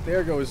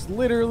 There goes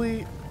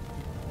literally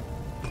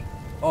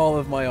all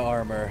of my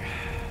armor.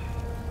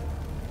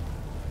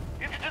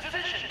 It's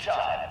decision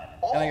time.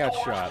 All And I got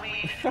doors shot.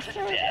 lead to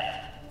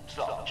death.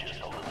 Some just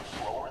a little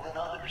slower than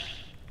others.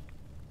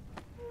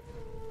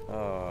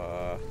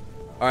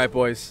 Alright,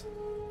 boys.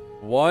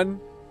 1,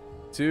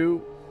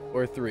 2,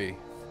 or 3.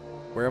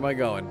 Where am I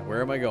going?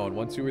 Where am I going?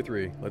 1, 2, or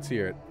 3. Let's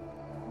hear it.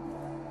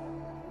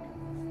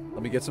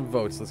 Let me get some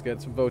votes. Let's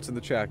get some votes in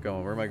the chat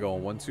going. Where am I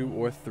going? 1, 2,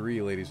 or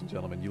 3, ladies and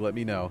gentlemen. You let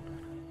me know.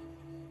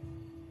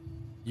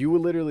 You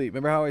will literally...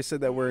 Remember how I said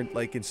that we're,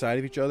 like, inside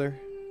of each other?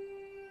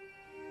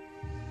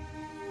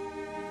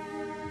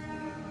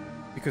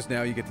 Because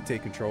now you get to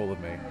take control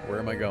of me. Where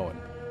am I going?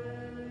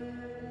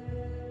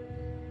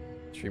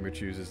 Streamer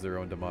chooses their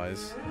own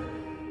demise.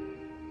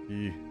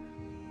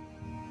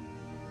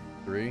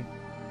 3.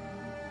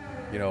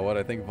 You know what?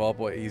 I think Vault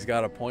Boy, he's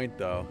got a point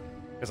though,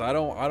 because I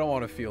don't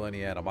want to feel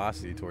any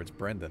animosity towards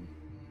Brendan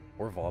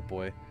or Vault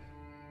Boy.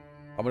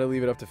 I'm gonna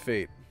leave it up to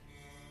fate.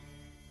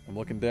 I'm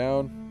looking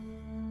down.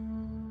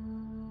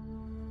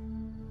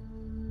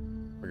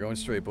 We're going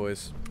straight,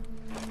 boys.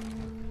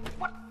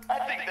 What? I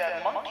think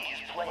that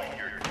monkey's playing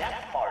your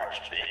death march,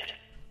 Vic.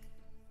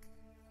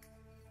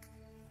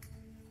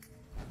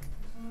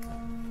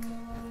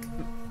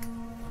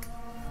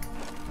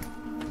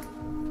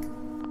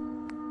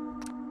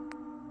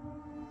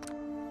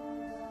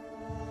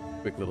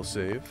 Quick little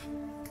save.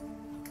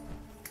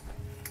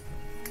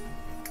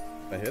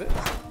 I hit it?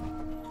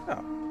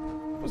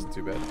 Oh, wasn't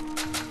too bad.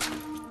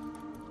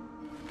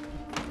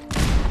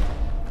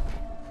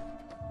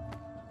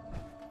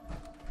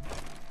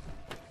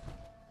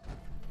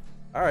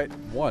 Alright,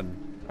 1.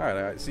 Alright,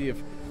 I see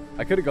if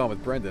I could have gone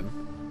with Brendan.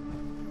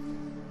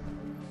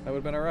 That would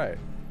have been alright.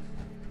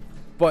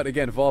 But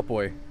again, Vault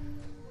Boy,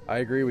 I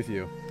agree with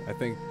you. I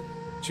think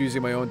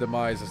choosing my own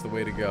demise is the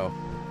way to go.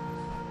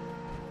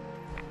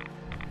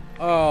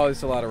 Oh,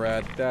 that's a lot of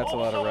rad. That's a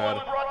lot of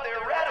rad.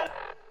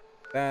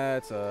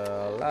 That's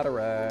a lot of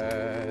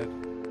rad.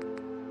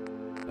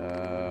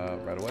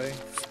 Right away.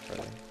 Right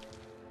away.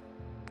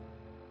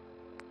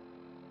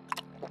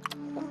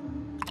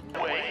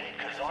 Wait,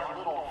 because our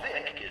little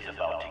Vic is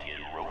about to get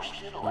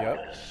roasted like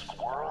a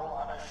squirrel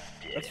on a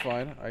stick. That's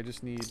fine. I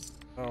just need...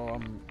 Oh,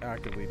 I'm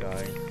actively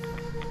dying.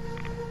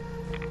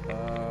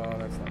 Oh,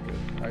 that's not good.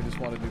 I just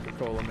wanted Nuka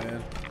cola,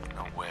 man.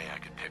 No way I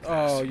could pick this.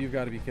 Oh, you've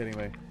got to be kidding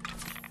me.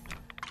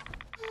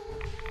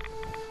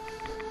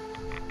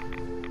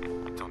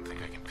 Don't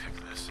think I can pick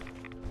this.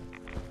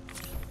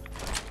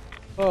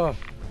 Oh,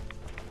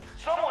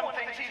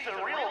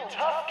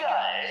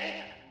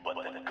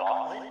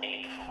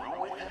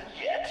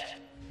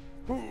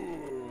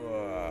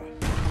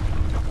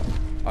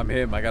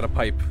 him. I got a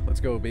pipe. Let's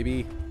go,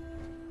 baby.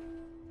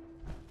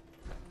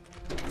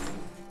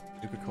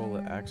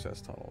 Nuka-Cola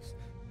access tunnels.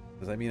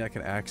 Does that mean I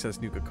can access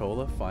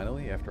Nuka-Cola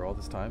finally after all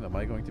this time? Am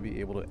I going to be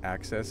able to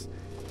access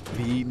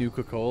the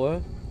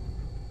Nuka-Cola?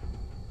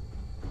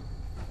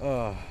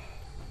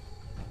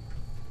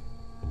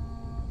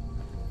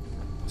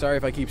 Sorry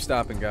if I keep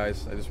stopping,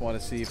 guys. I just want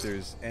to see if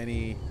there's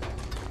any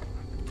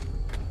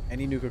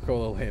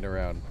Nuka-Cola laying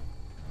around.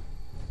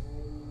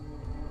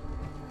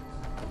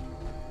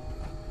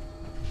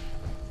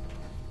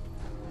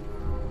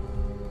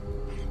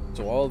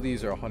 So all of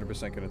these are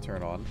 100% going to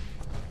turn on.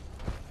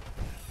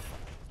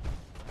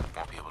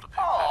 Won't be able to pick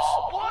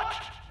oh, this. What?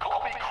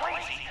 Call me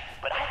crazy,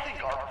 but I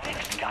think our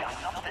fix got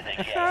something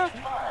against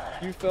fun.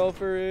 You fell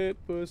for it,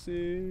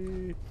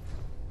 pussy.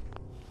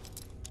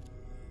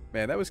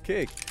 Man, that was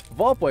cake.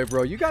 Vault Boy,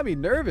 bro, you got me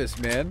nervous,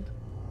 man.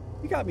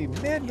 You got me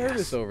mad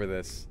nervous over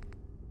this.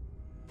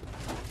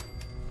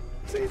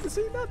 This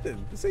ain't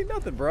nothing. This ain't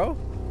nothing, bro.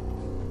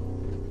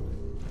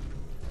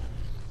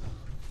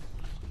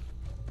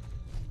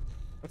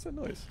 What's that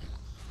noise?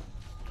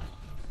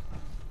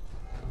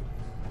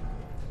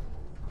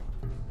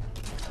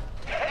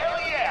 Hell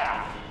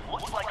yeah!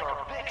 Looks like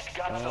our fix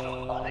got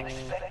some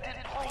unexpected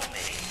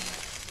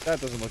playmates. That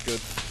doesn't look good.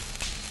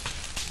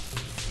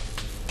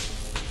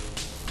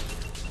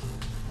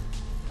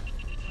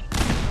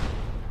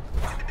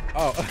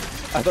 Oh,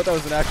 I thought that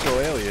was an actual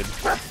alien.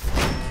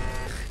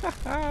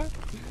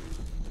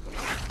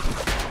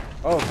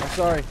 Oh, I'm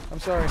sorry. I'm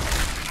sorry.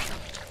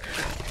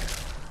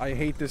 I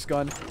hate this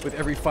gun with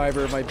every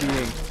fiber of my being.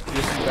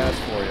 Here's some bats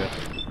for you.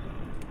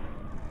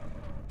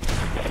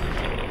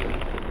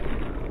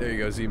 There you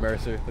go, Z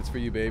Mercer. That's for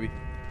you, baby.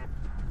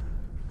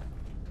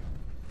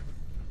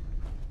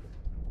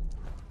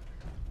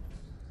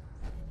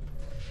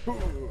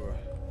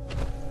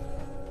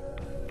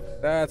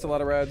 That's a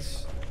lot of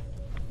reds.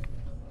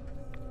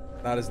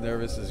 Not as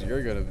nervous as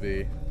you're gonna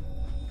be.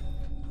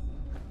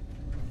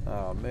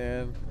 Oh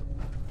man.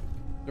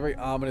 A very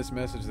ominous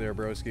message there,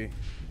 broski.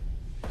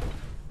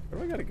 Where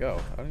do I gotta go?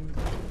 I don't even...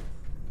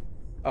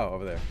 Oh,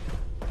 over there.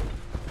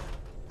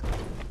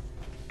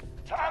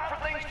 Time for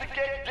things to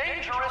get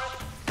dangerous.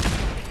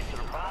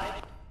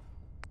 Survive.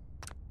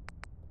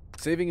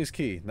 Saving is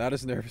key. Not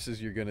as nervous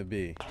as you're gonna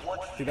be.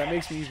 See, that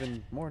makes me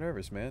even more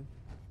nervous, man.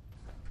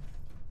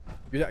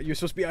 You're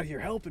supposed to be out here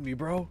helping me,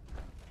 bro.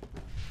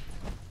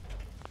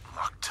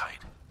 Lock tight.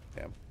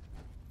 Damn.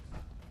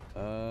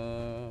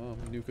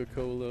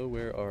 Nuka-Cola,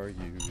 where are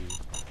you?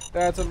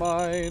 That's a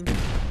mine.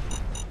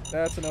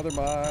 That's another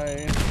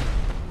mine.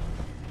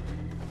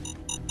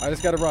 I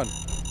just gotta run.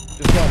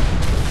 Just run.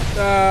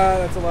 Ah,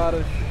 that's a lot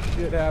of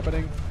shit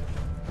happening.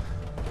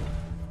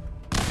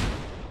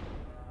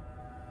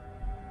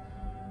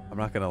 I'm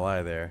not gonna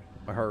lie there.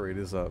 My heart rate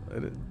is up.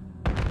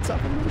 It's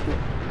up a little bit.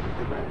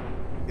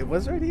 It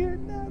was right here.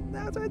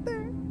 Now it's right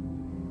there.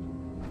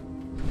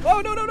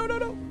 Oh, no, no, no, no,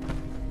 no.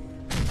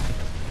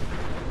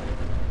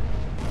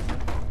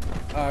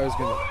 I was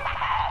gonna...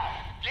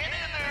 Get in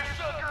there,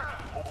 sucker!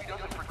 Hope he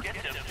doesn't forget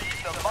to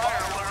feed the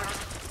fireworks.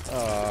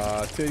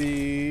 Aw,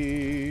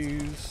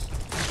 titties.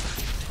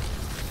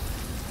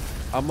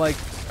 I'm like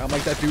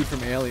that dude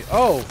from Alien.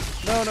 Oh,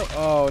 no, no.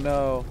 Oh,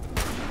 no.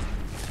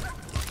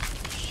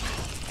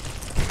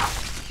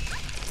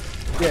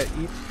 Yeah,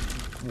 eat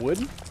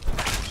wood,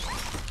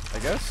 I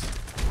guess.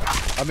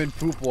 I'm in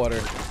poop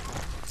water.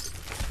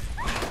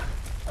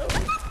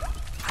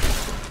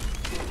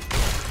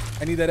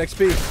 I need that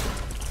XP.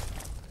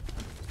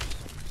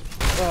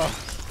 Oh.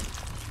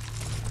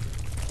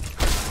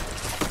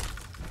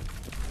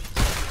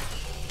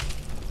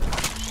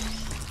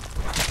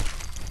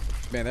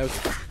 Man, that was...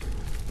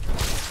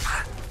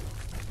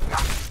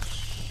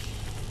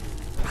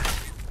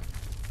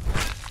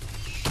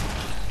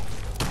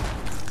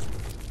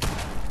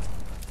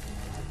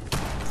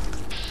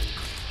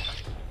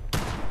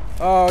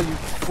 Oh, you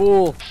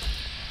fool.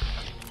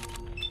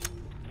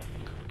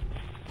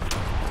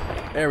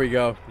 There we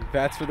go.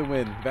 Bats for the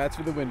win. Bats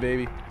for the win,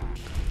 baby.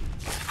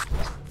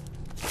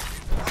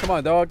 Come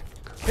on, dog.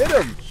 Hit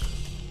him.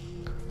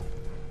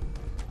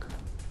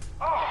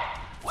 Oh,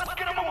 let's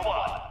get a move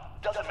on.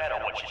 Doesn't matter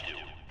what you do.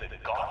 The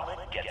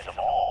gauntlet gets them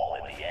all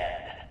in the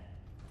end.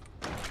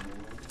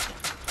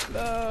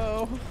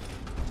 No.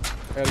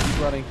 Gotta keep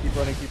running, keep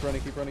running, keep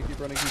running, keep running, keep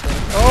running, keep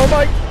running. Oh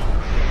my...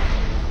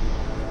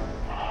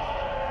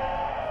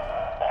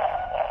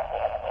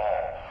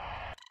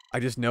 I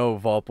just know,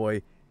 Vault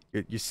Boy,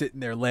 you're sitting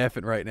there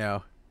laughing right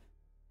now.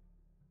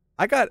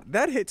 I got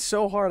that hit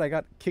so hard I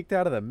got kicked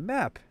out of the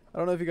map. I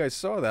don't know if you guys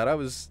saw that. I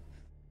was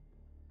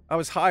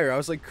higher. I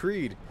was like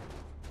Creed.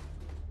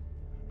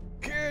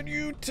 Can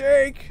you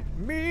take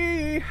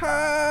me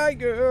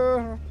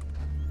higher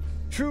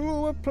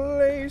to a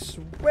place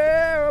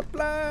where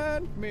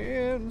blind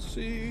men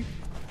see?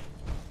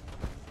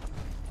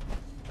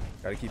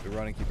 Gotta keep it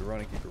running, keep it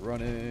running, keep it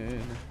running.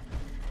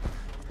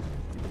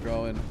 Keep it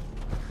going.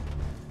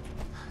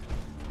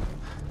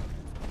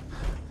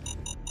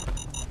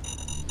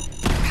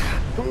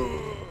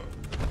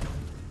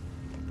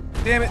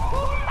 Get Damn it!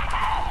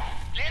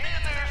 in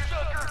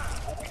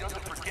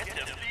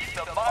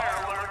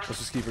Let's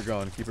just keep her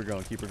going. Keep her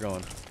going. Keep her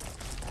going.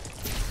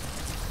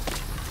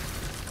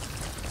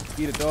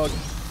 Eat it, dog.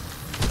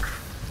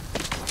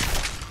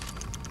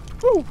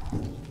 Woo!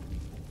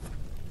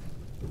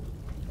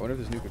 I wonder if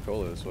there's Nuka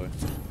Cola this way.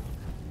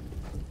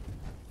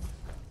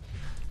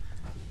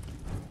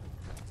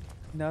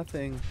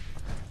 Nothing.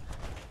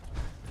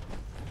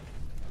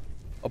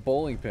 A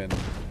bowling pin.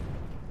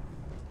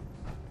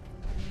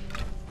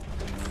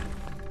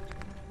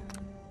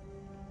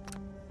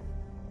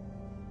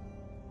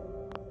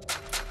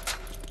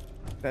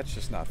 That's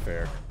just not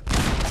fair.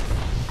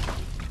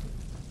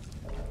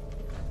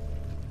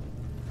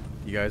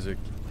 You guys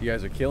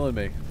are killing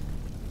me.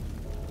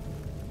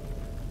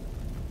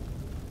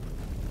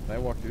 Can I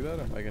walk through that,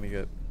 or am I gonna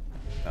get...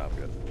 Oh, I'm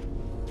good.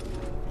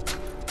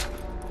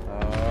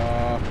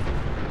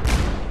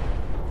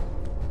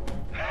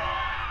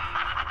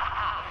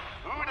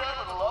 Who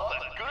doesn't love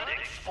a good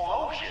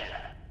explosion?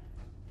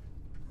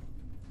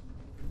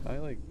 I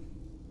like...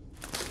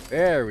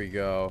 There we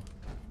go.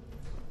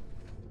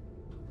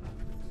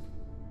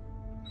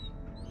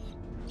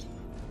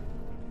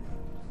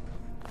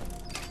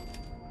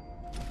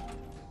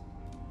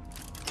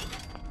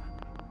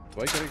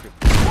 Do I get it?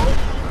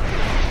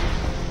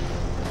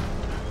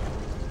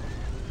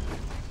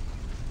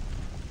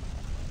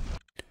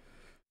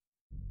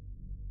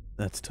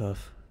 That's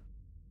tough.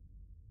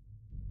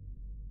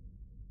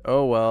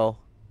 Oh well.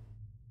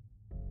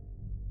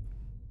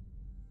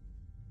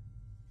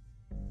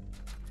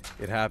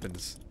 It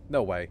happens.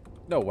 No way.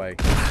 No way.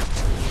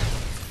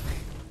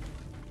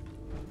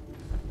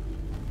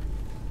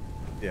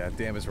 Yeah,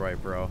 damn is right,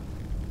 bro.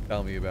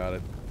 Tell me about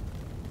it.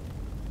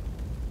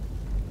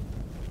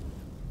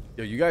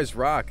 Yo, you guys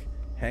rock.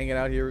 Hanging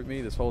out here with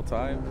me this whole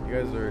time. You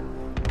guys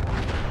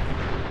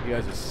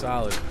are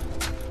solid.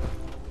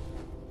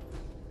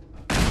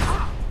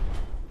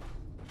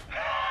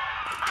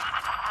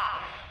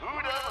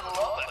 Who doesn't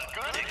love a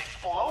good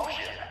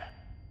explosion?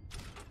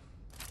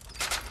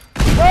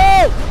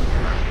 Whoa!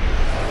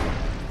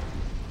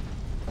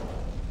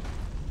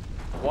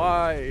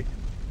 Why?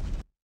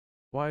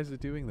 Why is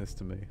it doing this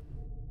to me?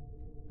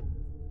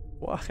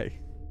 Why?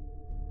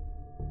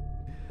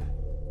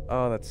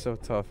 Oh, that's so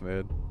tough,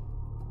 man.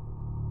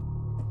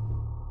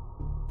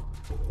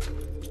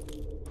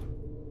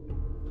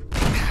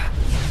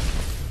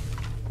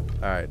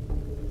 Alright.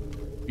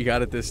 You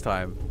got it this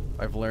time.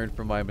 I've learned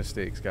from my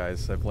mistakes,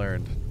 guys. I've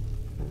learned.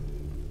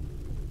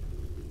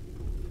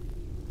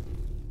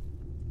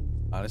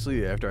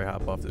 Honestly, after I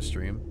hop off the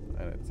stream,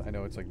 and I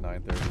know it's like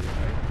 9:30 at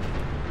night,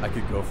 I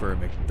could go for a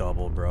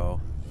McDouble,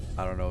 bro.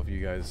 I don't know if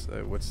you guys...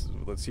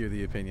 let's hear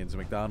the opinions.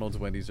 McDonald's,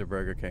 Wendy's, or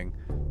Burger King.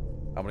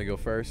 I'm gonna go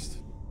first.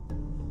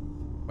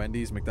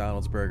 Wendy's,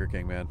 McDonald's, Burger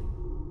King, man.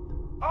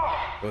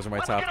 Those are my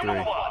top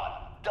three.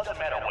 Doesn't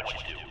matter what you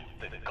do.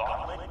 The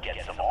gauntlet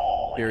gets them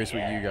all. Curious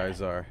what you guys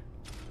are.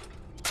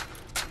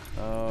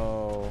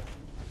 Oh.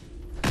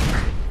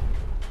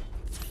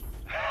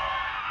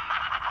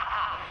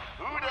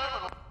 Who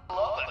doesn't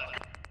love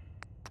it?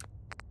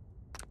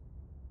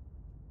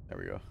 There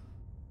we go.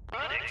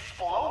 Good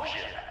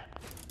explosion.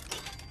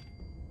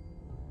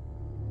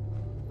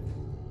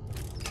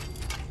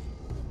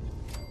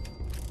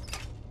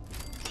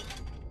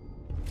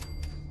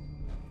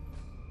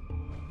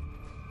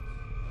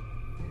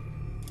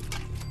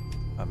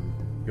 I'm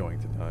going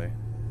to die.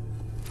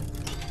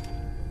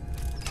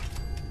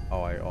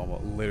 Oh, I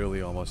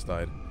literally almost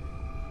died.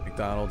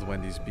 McDonald's,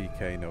 Wendy's,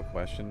 BK, no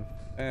question.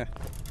 Eh.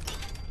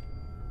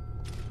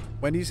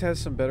 Wendy's has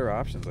some better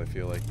options, I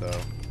feel like,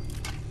 though.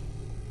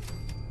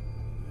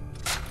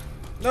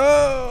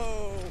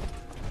 No!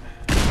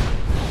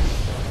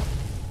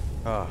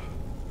 Ah.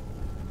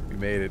 We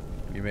made it.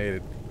 We made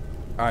it.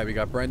 Alright, we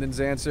got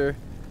Brendan's answer.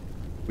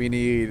 We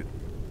need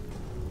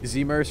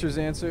Z Mercer's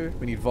answer.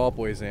 We need Vault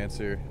Boy's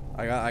answer.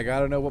 I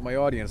gotta know what my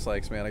audience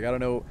likes, man. We gotta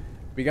know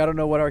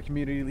what our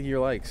community here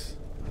likes.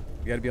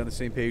 We gotta be on the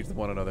same page with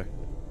one another.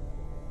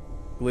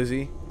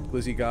 Glizzy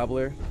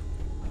Gobbler.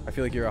 I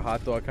feel like you're a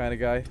hot dog kind of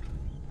guy.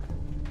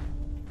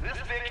 This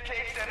Vic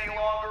takes any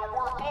longer,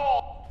 we're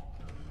all.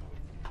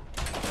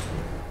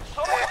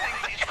 Someone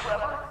thinks he's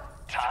clever.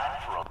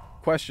 Time for a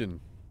Question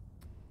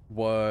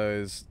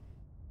was,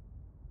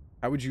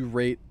 how would you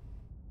rate,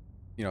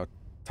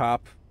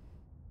 top,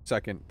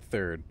 second,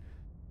 third?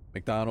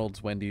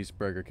 McDonald's, Wendy's,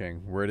 Burger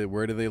King. Where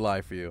do they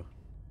lie for you?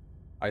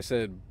 I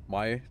said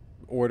my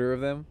order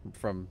of them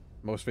from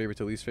most favorite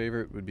to least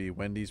favorite would be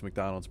Wendy's,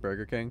 McDonald's,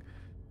 Burger King.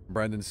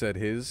 Brendan said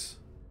his,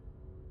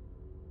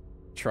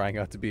 trying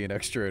out to be an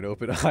extra at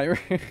Oppenheimer.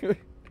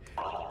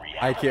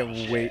 I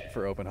can't wait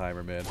for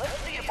Oppenheimer, man. Let's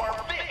see if our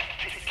Vic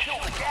can kill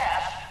the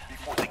gas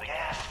before the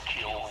gas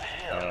kills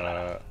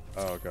him.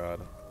 Oh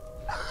god.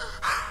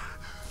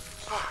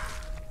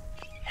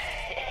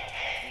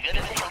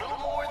 Gonna take a little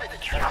more than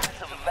turning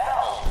some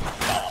valves to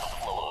stop the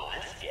flow of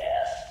this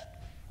gas.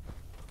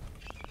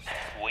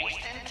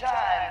 Wasting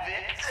time,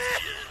 Vic.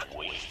 Just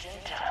wasting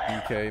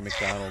time. BK,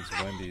 McDonald's,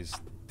 Wendy's.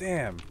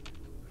 Damn.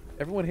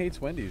 Everyone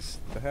hates Wendy's.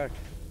 The heck?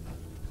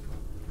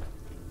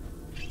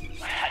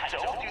 I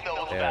told you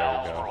those There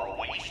valves we go. were a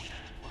waste.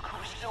 Look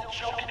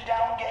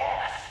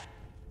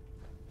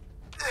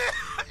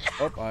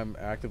Oh, I'm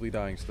actively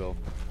dying still.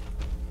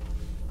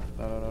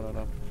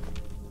 No.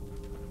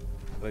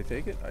 Did I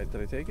take it?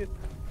 Did I take it?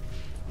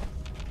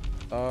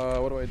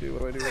 What do I do?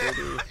 What do I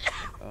do?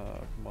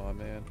 Come on,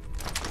 man.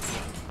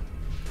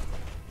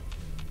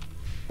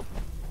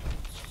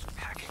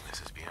 Hacking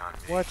this is beyond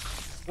me. What?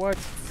 What?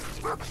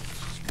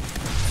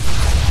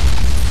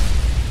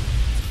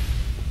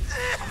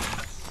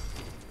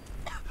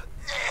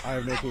 I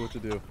have no clue what to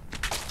do.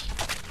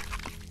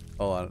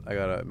 Hold on, I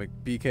gotta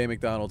BK,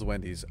 McDonald's,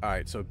 Wendy's. All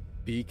right, so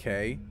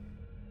BK,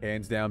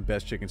 hands down,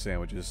 best chicken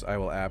sandwiches. I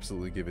will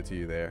absolutely give it to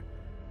you there.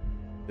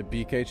 The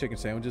BK chicken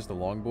sandwiches, the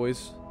long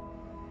boys.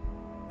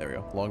 There we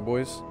go, long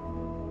boys.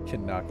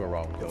 Cannot go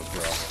wrong with those,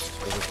 bro.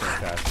 Those are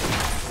fantastic.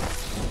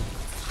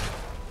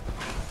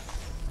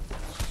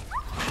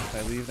 Can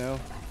I leave now?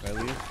 Can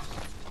I leave?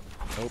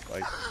 Nope,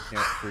 I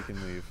can't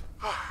freaking leave.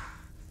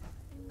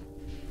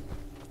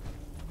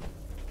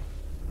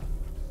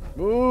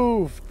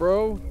 Move,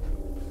 bro.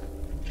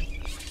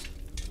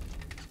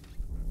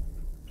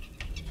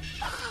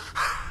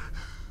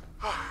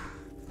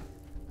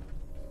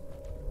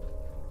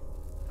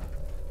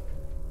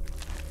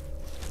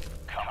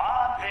 Come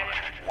on, Vic,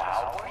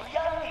 while we're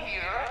young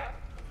here.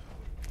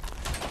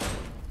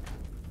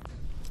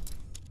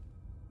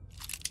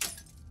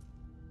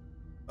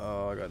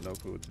 Oh, I got no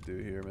clue what to do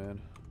here,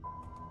 man.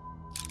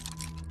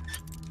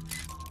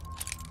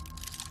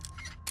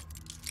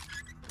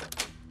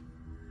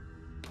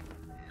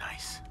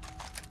 Nice.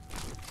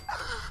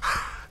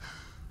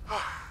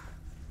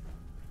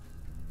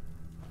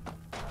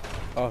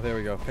 Oh, there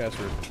we go.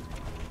 Password.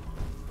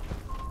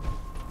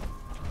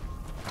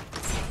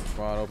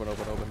 Come on,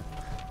 open.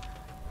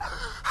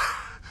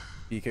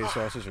 BK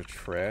sauces are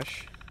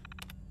trash.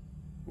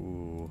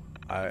 Ooh,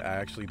 I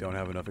actually don't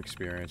have enough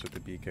experience with the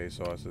BK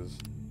sauces.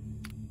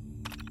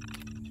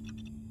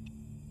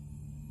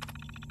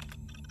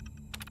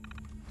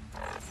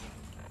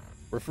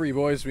 We're free,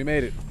 boys. We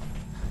made it.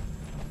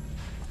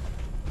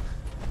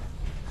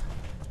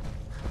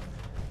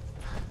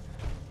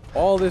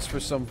 All this for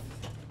some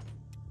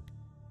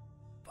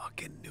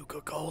fucking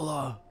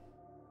Nuka-Cola.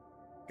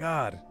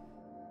 God.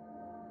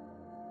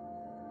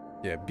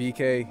 Yeah,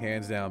 BK,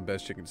 hands down,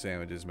 best chicken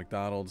sandwiches.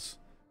 McDonald's,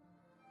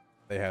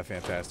 they have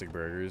fantastic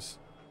burgers.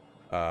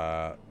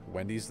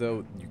 Wendy's,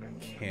 though, you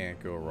can't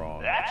go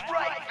wrong. That's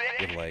right,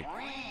 Vic. With, like,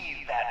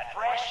 breathe that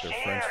fresh their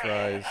air. french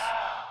fries,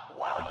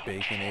 While their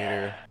you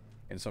Baconator,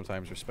 and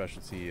sometimes their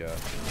specialty, ooh,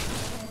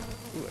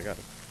 I got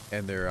it.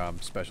 And their,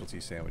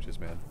 specialty sandwiches,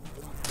 man.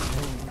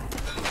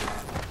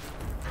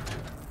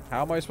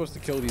 How am I supposed to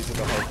kill these with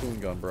a harpoon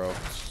gun, bro?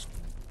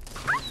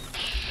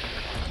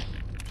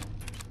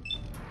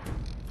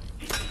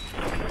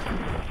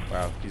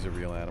 Wow, he's a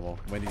real animal.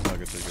 Wendy's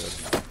nuggets are good.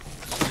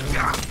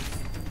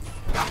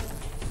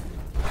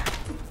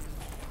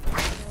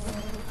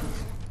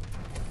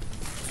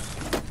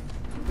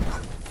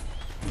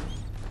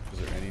 Is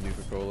there any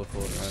Nuka-Cola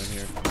floating around in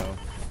here? No.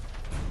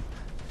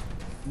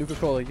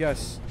 Nuka-Cola,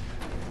 yes.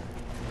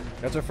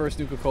 That's our first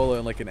Nuka-Cola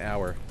in like an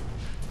hour.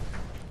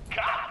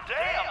 God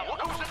damn,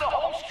 look who's in the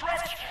home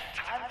stretch.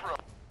 Time for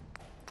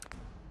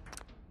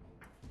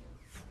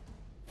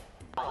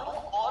a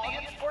little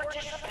audience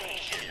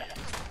participation.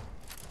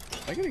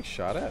 Am I getting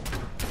shot at?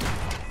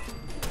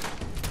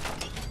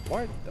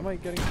 Why am I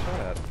getting shot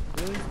at?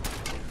 Really?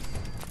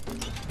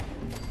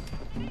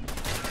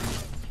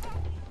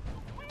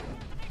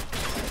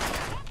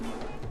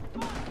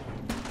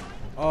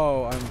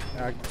 Oh,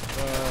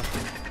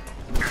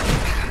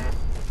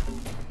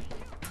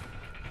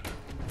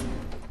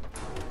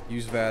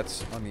 use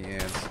VATS on the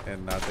ants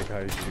and not the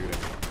guy who's shooting.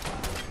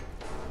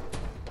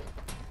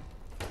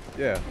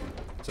 Yeah.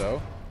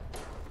 So?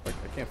 Like,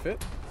 I can't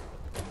fit?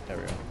 There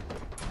we go.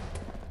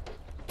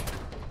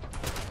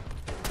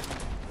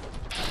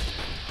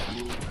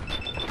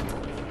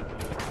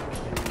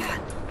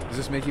 Does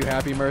this make you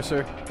happy,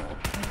 Mercer?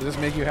 Does this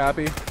make you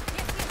happy?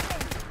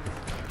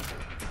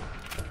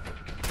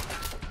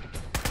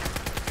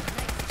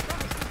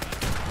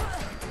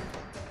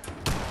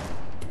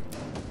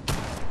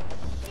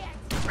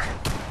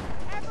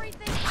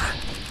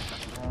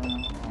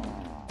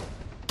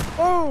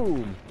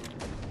 Boom!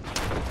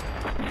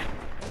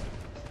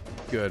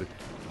 Good.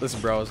 Listen,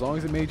 bro, as long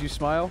as it made you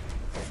smile.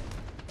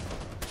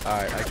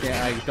 Alright, I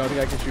don't think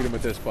I can shoot him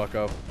with this,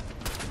 bucko.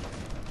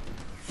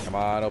 Come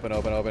on,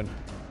 open.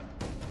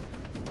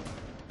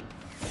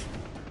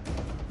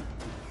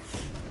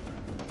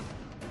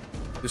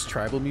 This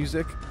tribal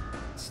music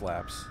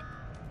slaps.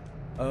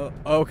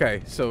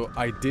 Okay, so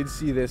I did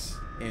see this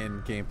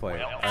in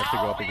gameplay. I have to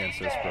go up against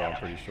this, bro, I'm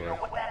pretty sure. You know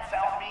what that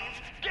sound means?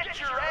 Get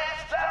your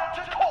ass down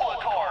to Cola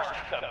Cars.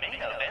 The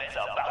main event's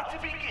about to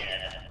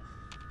begin.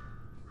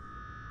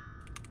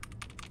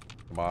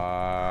 Come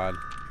on. You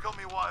got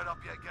me wired up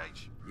yet,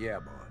 Gage? Yeah,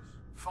 boss.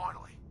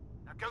 Finally.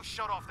 Now go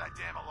shut off that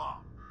damn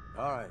alarm.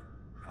 All right,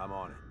 I'm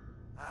on it.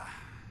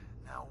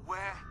 Now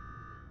where?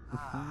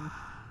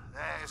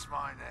 There's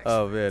my next.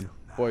 Oh man,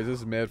 boys, this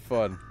is mad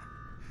fun.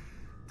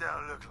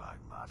 Don't look like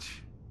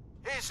much.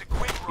 Here's a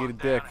quick Eat a rundown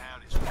dick. how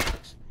this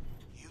works.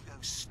 You go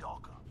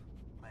stock up,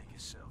 make a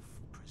yourself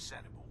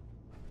presentable.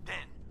 Then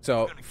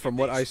So, from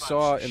what I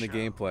saw in the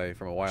gameplay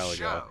from a while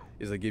ago,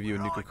 is they give you a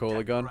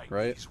Nuka-Cola gun,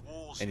 right?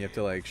 And you have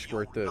to like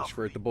squirt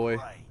the boy,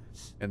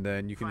 and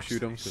then you can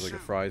shoot him because like it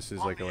fries his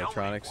like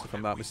electronics, if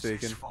I'm not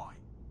mistaken.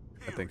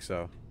 I think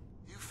so.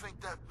 You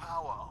think that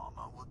power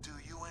armor will do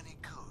you any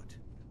good?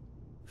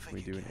 Can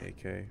we do an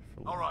AK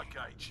for lunch? All right,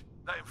 Gage.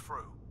 Let him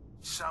through.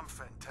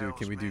 Something Dude,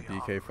 can we do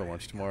BK for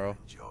lunch tomorrow?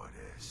 Enjoy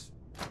this.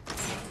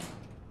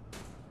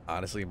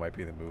 Honestly, it might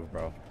be the move,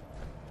 bro.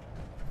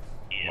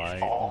 Might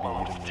It's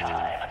almost be the move.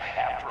 time.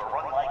 After a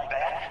run like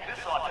that,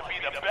 this ought to be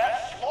the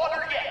best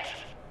slaughter yet.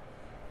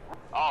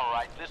 All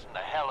right, listen the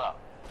hell up.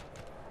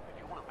 If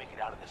you want to make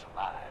it out of this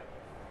alive,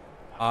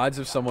 Odds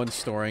of someone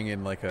storing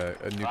in like a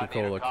Nuka-Cola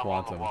come on the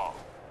Quantum, wall.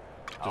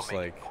 I'll just make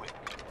like it quick.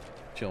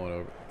 chilling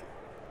over.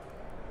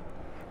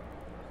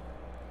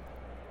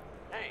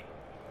 Hey,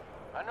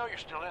 I know you're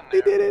still in They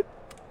there. did it,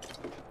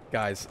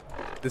 guys.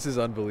 This is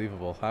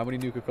unbelievable. How many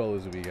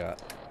Nuka-Colas have we got?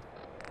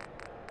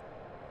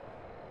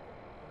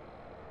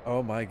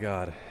 Oh my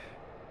god.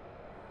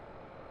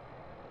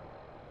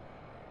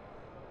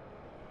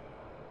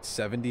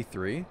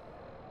 73?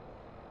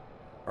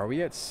 Are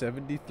we at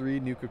 73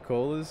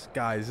 Nuka-Colas?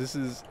 Guys, this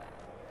is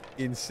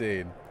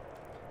insane.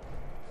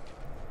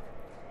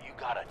 You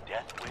got a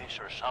death wish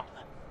or something?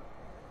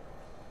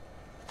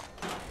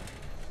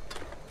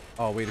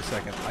 Oh, wait a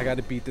second. I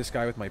gotta beat this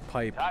guy with my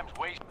pipe. Time's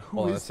wasted.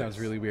 Oh, that sounds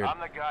really weird. I'm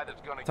the guy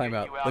that's gonna Time get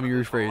out. you out Let me of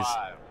this rephrase.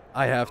 alive.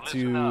 I have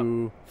Listen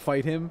to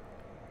fight him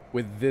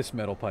with this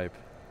metal pipe.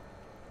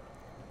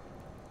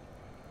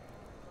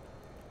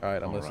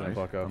 Alright, I'm listening,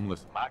 bucko. I'm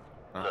listening. Mike,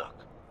 look,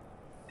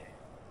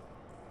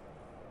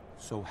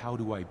 So how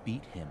do I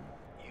beat him?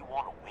 you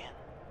want to win.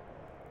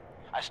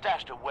 I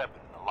stashed a weapon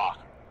in the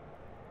locker.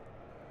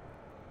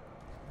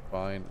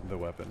 Find the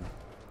weapon.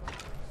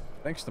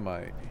 Thanks to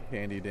my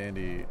handy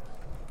dandy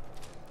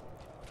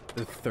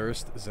the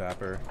thirst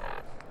zapper.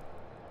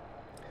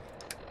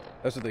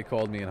 That's what they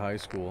called me in high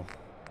school.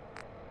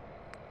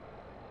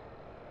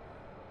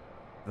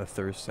 The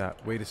thirst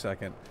zap. Wait a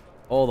second.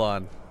 Hold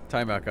on.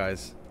 Time out,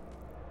 guys.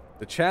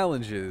 The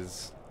challenge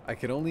is I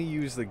can only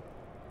use the...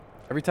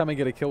 Every time I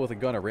get a kill with a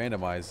gun, it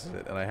randomizes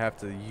it, and I have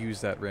to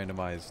use that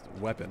randomized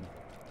weapon.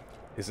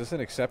 Is this an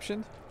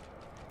exception?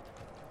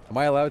 Am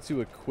I allowed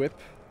to equip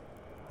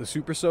the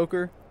Super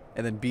Soaker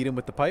and then beat him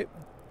with the pipe?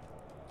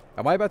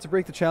 Am I about to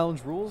break the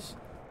challenge rules?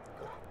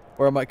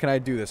 Or am I? Can I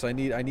do this? I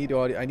need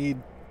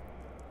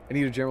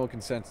a general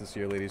consensus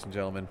here, ladies and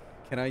gentlemen.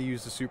 Can I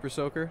use the Super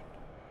Soaker?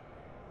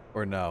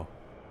 Or no?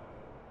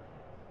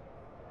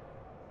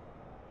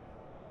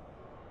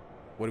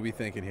 What are we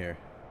thinking here?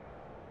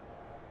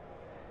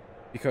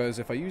 Because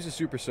if I use a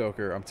Super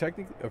Soaker, I'm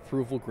technically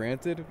approval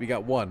granted. We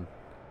got 1.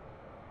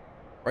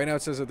 Right now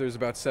it says that there's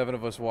about 7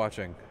 of us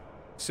watching.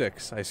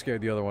 6. I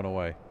scared the other one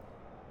away.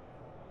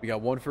 We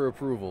got 1 for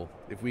approval.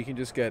 If we can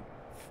just get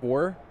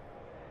 4,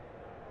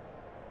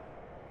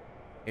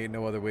 ain't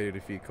no other way to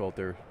defeat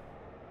Coulter.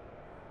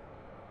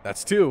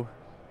 That's 2.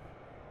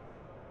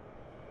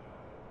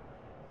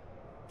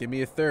 Give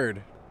me a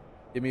 3rd.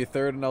 Give me a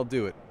 3rd and I'll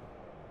do it.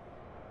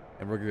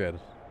 And we're good.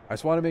 I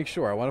just want to make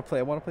sure. I want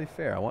to play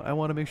fair. I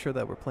want to make sure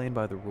that we're playing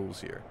by the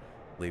rules here,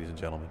 ladies and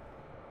gentlemen.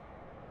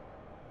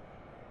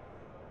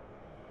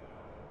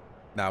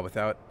 Now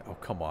without... Oh,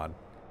 come on.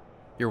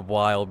 You're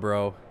wild,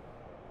 bro.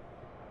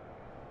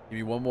 Give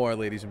me 1 more,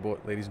 ladies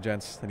and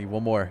gents. I need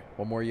 1 more.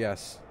 1 more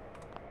yes.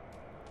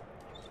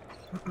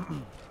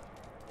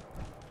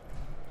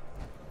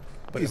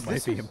 But it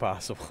might be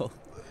impossible.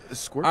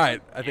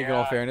 Alright, I think in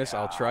all fairness,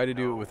 I'll try to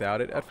do it without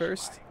it at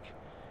first.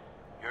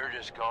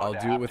 I'll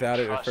do it without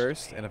it at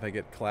first, and if I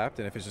get clapped,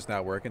 and if it's just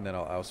not working, then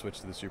I'll switch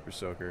to the Super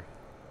Soaker.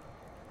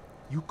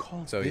 You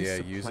call So this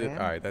yeah, a use plan? it.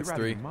 Alright, that's You're out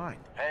of 3. your mind.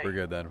 Hey, We're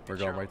good then. We're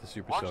going right to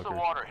Super once Soaker. the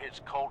water hits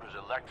Coulter's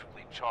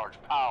electrically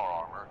charged power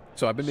armor,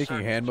 So I've been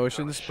making hand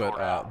motions,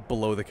 but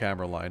below the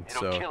camera line.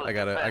 it'll So kill I his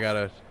gotta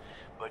defenses,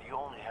 but you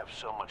only have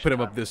so much put him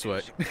time up this to do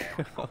way.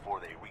 something before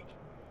they reach.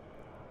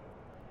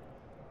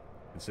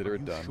 Consider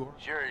it done.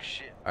 Sure as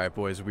shit. Alright,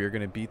 boys, we are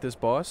gonna beat this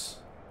boss.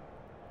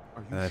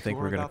 Are you And I think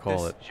sure we're gonna about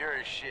call this? it. Sure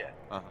as shit.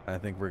 I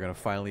think we're gonna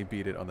finally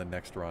beat it on the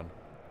next run.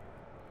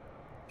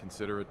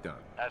 Consider it done.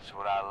 That's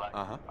what I like.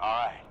 Uh-huh. All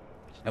right.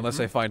 Unless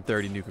I find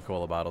 30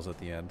 Nuka-Cola bottles at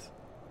the end.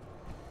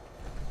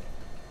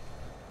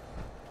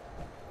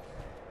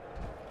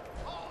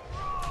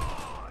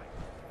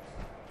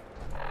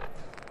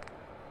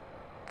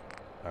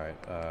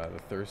 Alright, the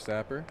Thirst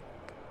Zapper.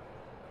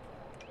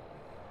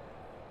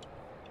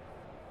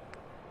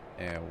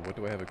 And what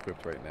do I have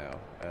equipped right now?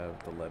 I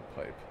have the lead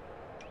pipe.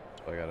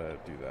 So I gotta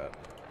do that.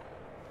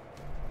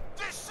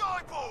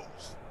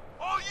 Disciples,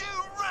 are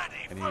you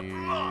ready Any for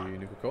blood?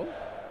 Nuka-Cola?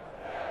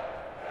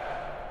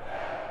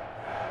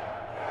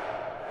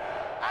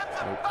 At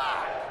the Nope.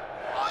 back,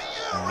 are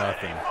you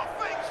Nothing. ready for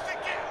things to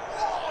get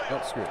wild?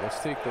 Oh, screw it. Let's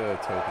take the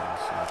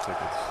tokens and the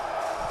tickets.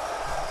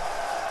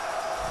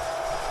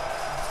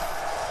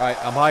 Alright,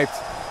 I'm hyped.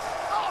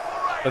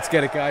 Let's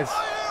get it, guys.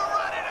 Are you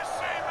ready to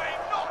see me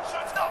notch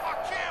another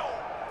kill?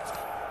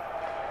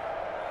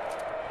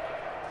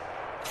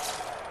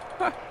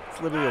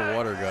 It's literally a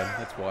water gun.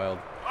 That's wild.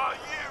 Are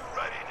you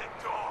ready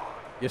to die?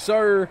 Yes,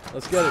 sir.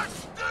 Let's get it.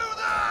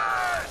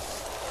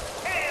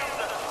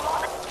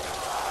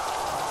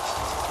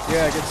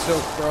 Yeah, get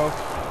soaked, bro.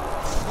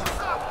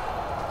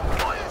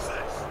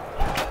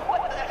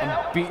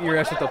 I'm beating your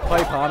ass with the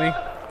pipe, homie.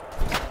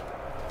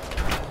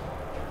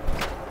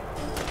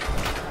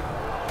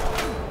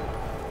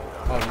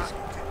 Oh, he's...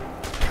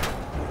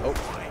 Oh.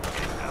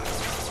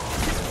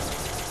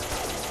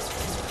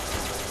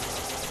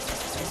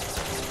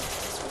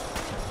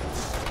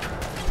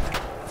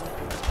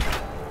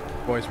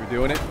 Boys, we're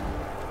doing it.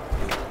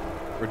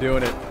 We're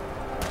doing it.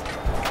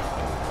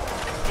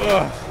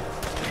 Ugh.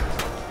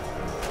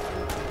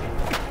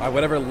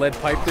 Whatever lead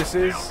pipe this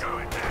is,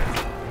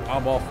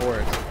 I'm all for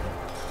it.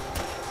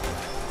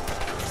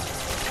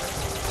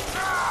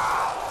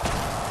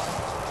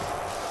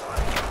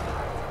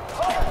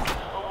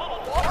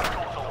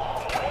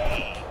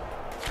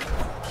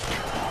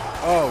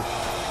 Oh,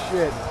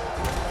 shit.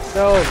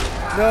 No,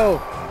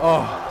 no.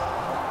 Oh.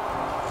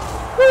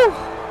 Woo.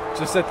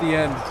 Just at the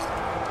end.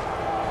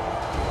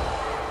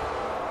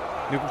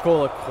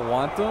 Nuka-Cola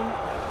Quantum?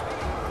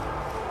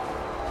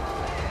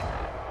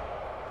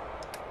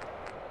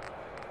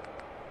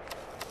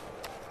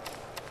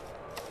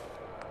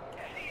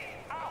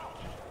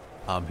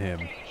 I'm him.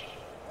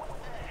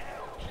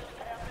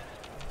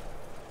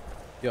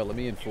 Yo, let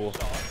me in, fool.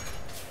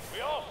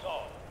 We all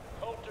saw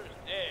Coulter's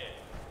dead.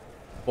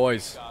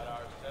 Boys.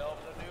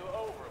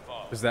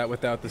 Is that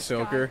without the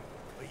soaker?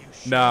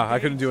 Nah, I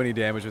couldn't do any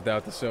damage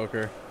without the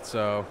soaker.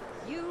 So,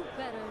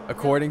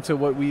 according to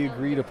what we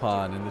agreed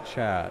upon in the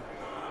chat,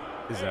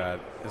 is that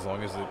as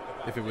long as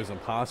if it was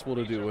impossible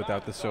to do it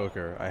without the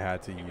soaker, I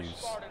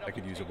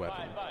could use a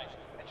weapon.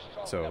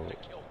 So,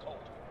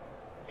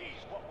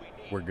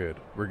 we're good.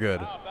 We're good.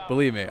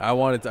 Believe me, I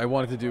wanted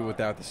to do it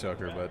without the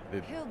soaker, but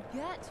it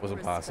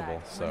wasn't possible.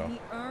 So,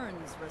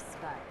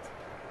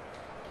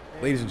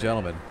 ladies and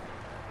gentlemen,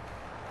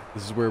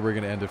 this is where we're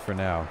gonna end it for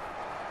now.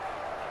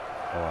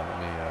 Hold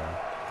on,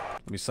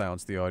 let me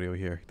silence the audio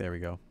here. There we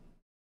go.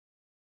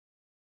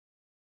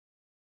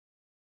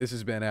 This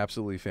has been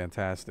absolutely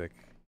fantastic,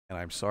 and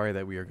I'm sorry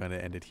that we are going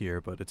to end it here,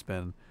 but it's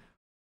been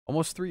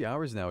almost 3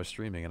 hours now of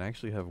streaming, and I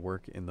actually have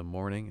work in the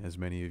morning, as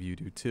many of you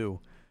do too.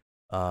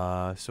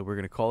 So we're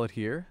going to call it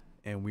here,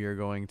 and we are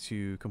going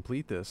to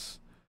complete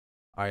this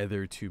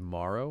either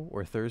tomorrow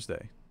or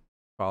Thursday.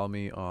 Follow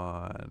me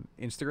on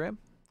Instagram.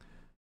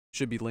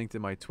 Should be linked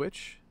in my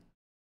Twitch,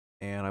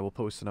 and I will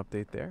post an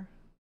update there.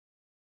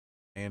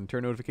 And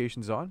turn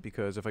notifications on,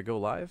 because if I go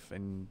live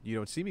and you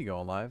don't see me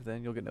going live,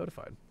 then you'll get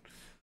notified.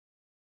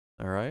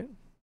 Alright?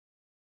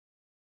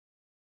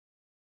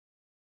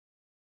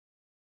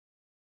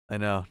 I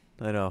know.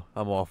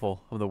 I'm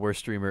awful. I'm the worst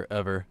streamer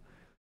ever.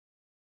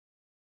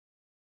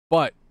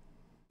 But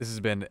this has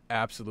been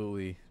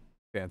absolutely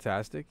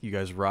fantastic. You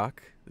guys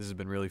rock. This has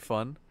been really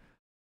fun.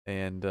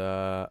 And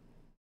I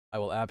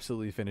will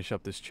absolutely finish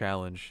up this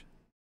challenge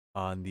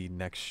on the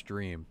next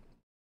stream.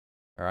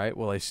 Alright?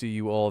 Will I see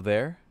you all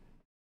there?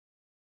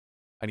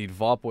 I need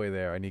Vaultboy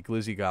there. I need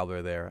Glizzy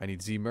Gobbler there. I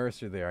need Z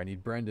Mercer there. I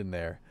need Brendan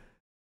there.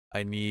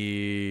 I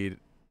need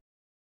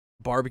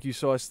Barbecue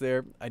Sauce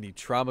there. I need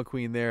Trauma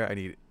Queen there. I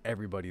need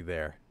everybody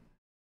there.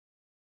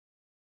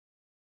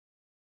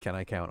 Can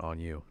I count on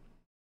you?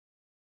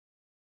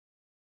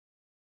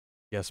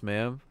 Yes,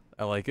 ma'am.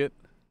 I like it.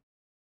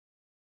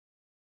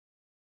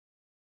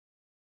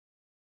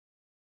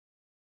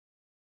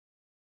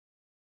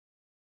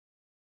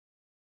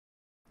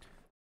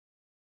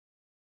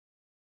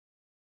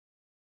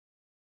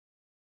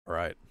 All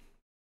right.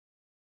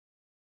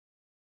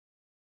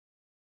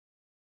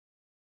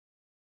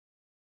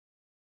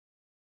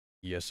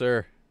 Yes,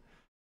 sir.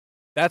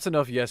 That's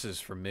enough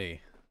yeses from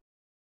me.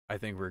 I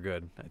think we're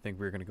good. I think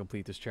we're going to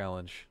complete this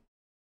challenge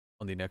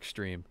on the next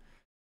stream.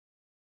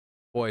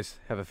 Boys,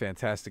 have a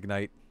fantastic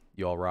night.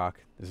 You all rock.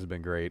 This has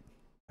been great.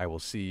 I will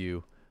see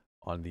you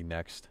on the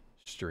next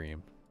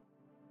stream.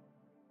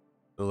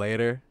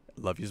 Later.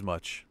 Love yous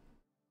much.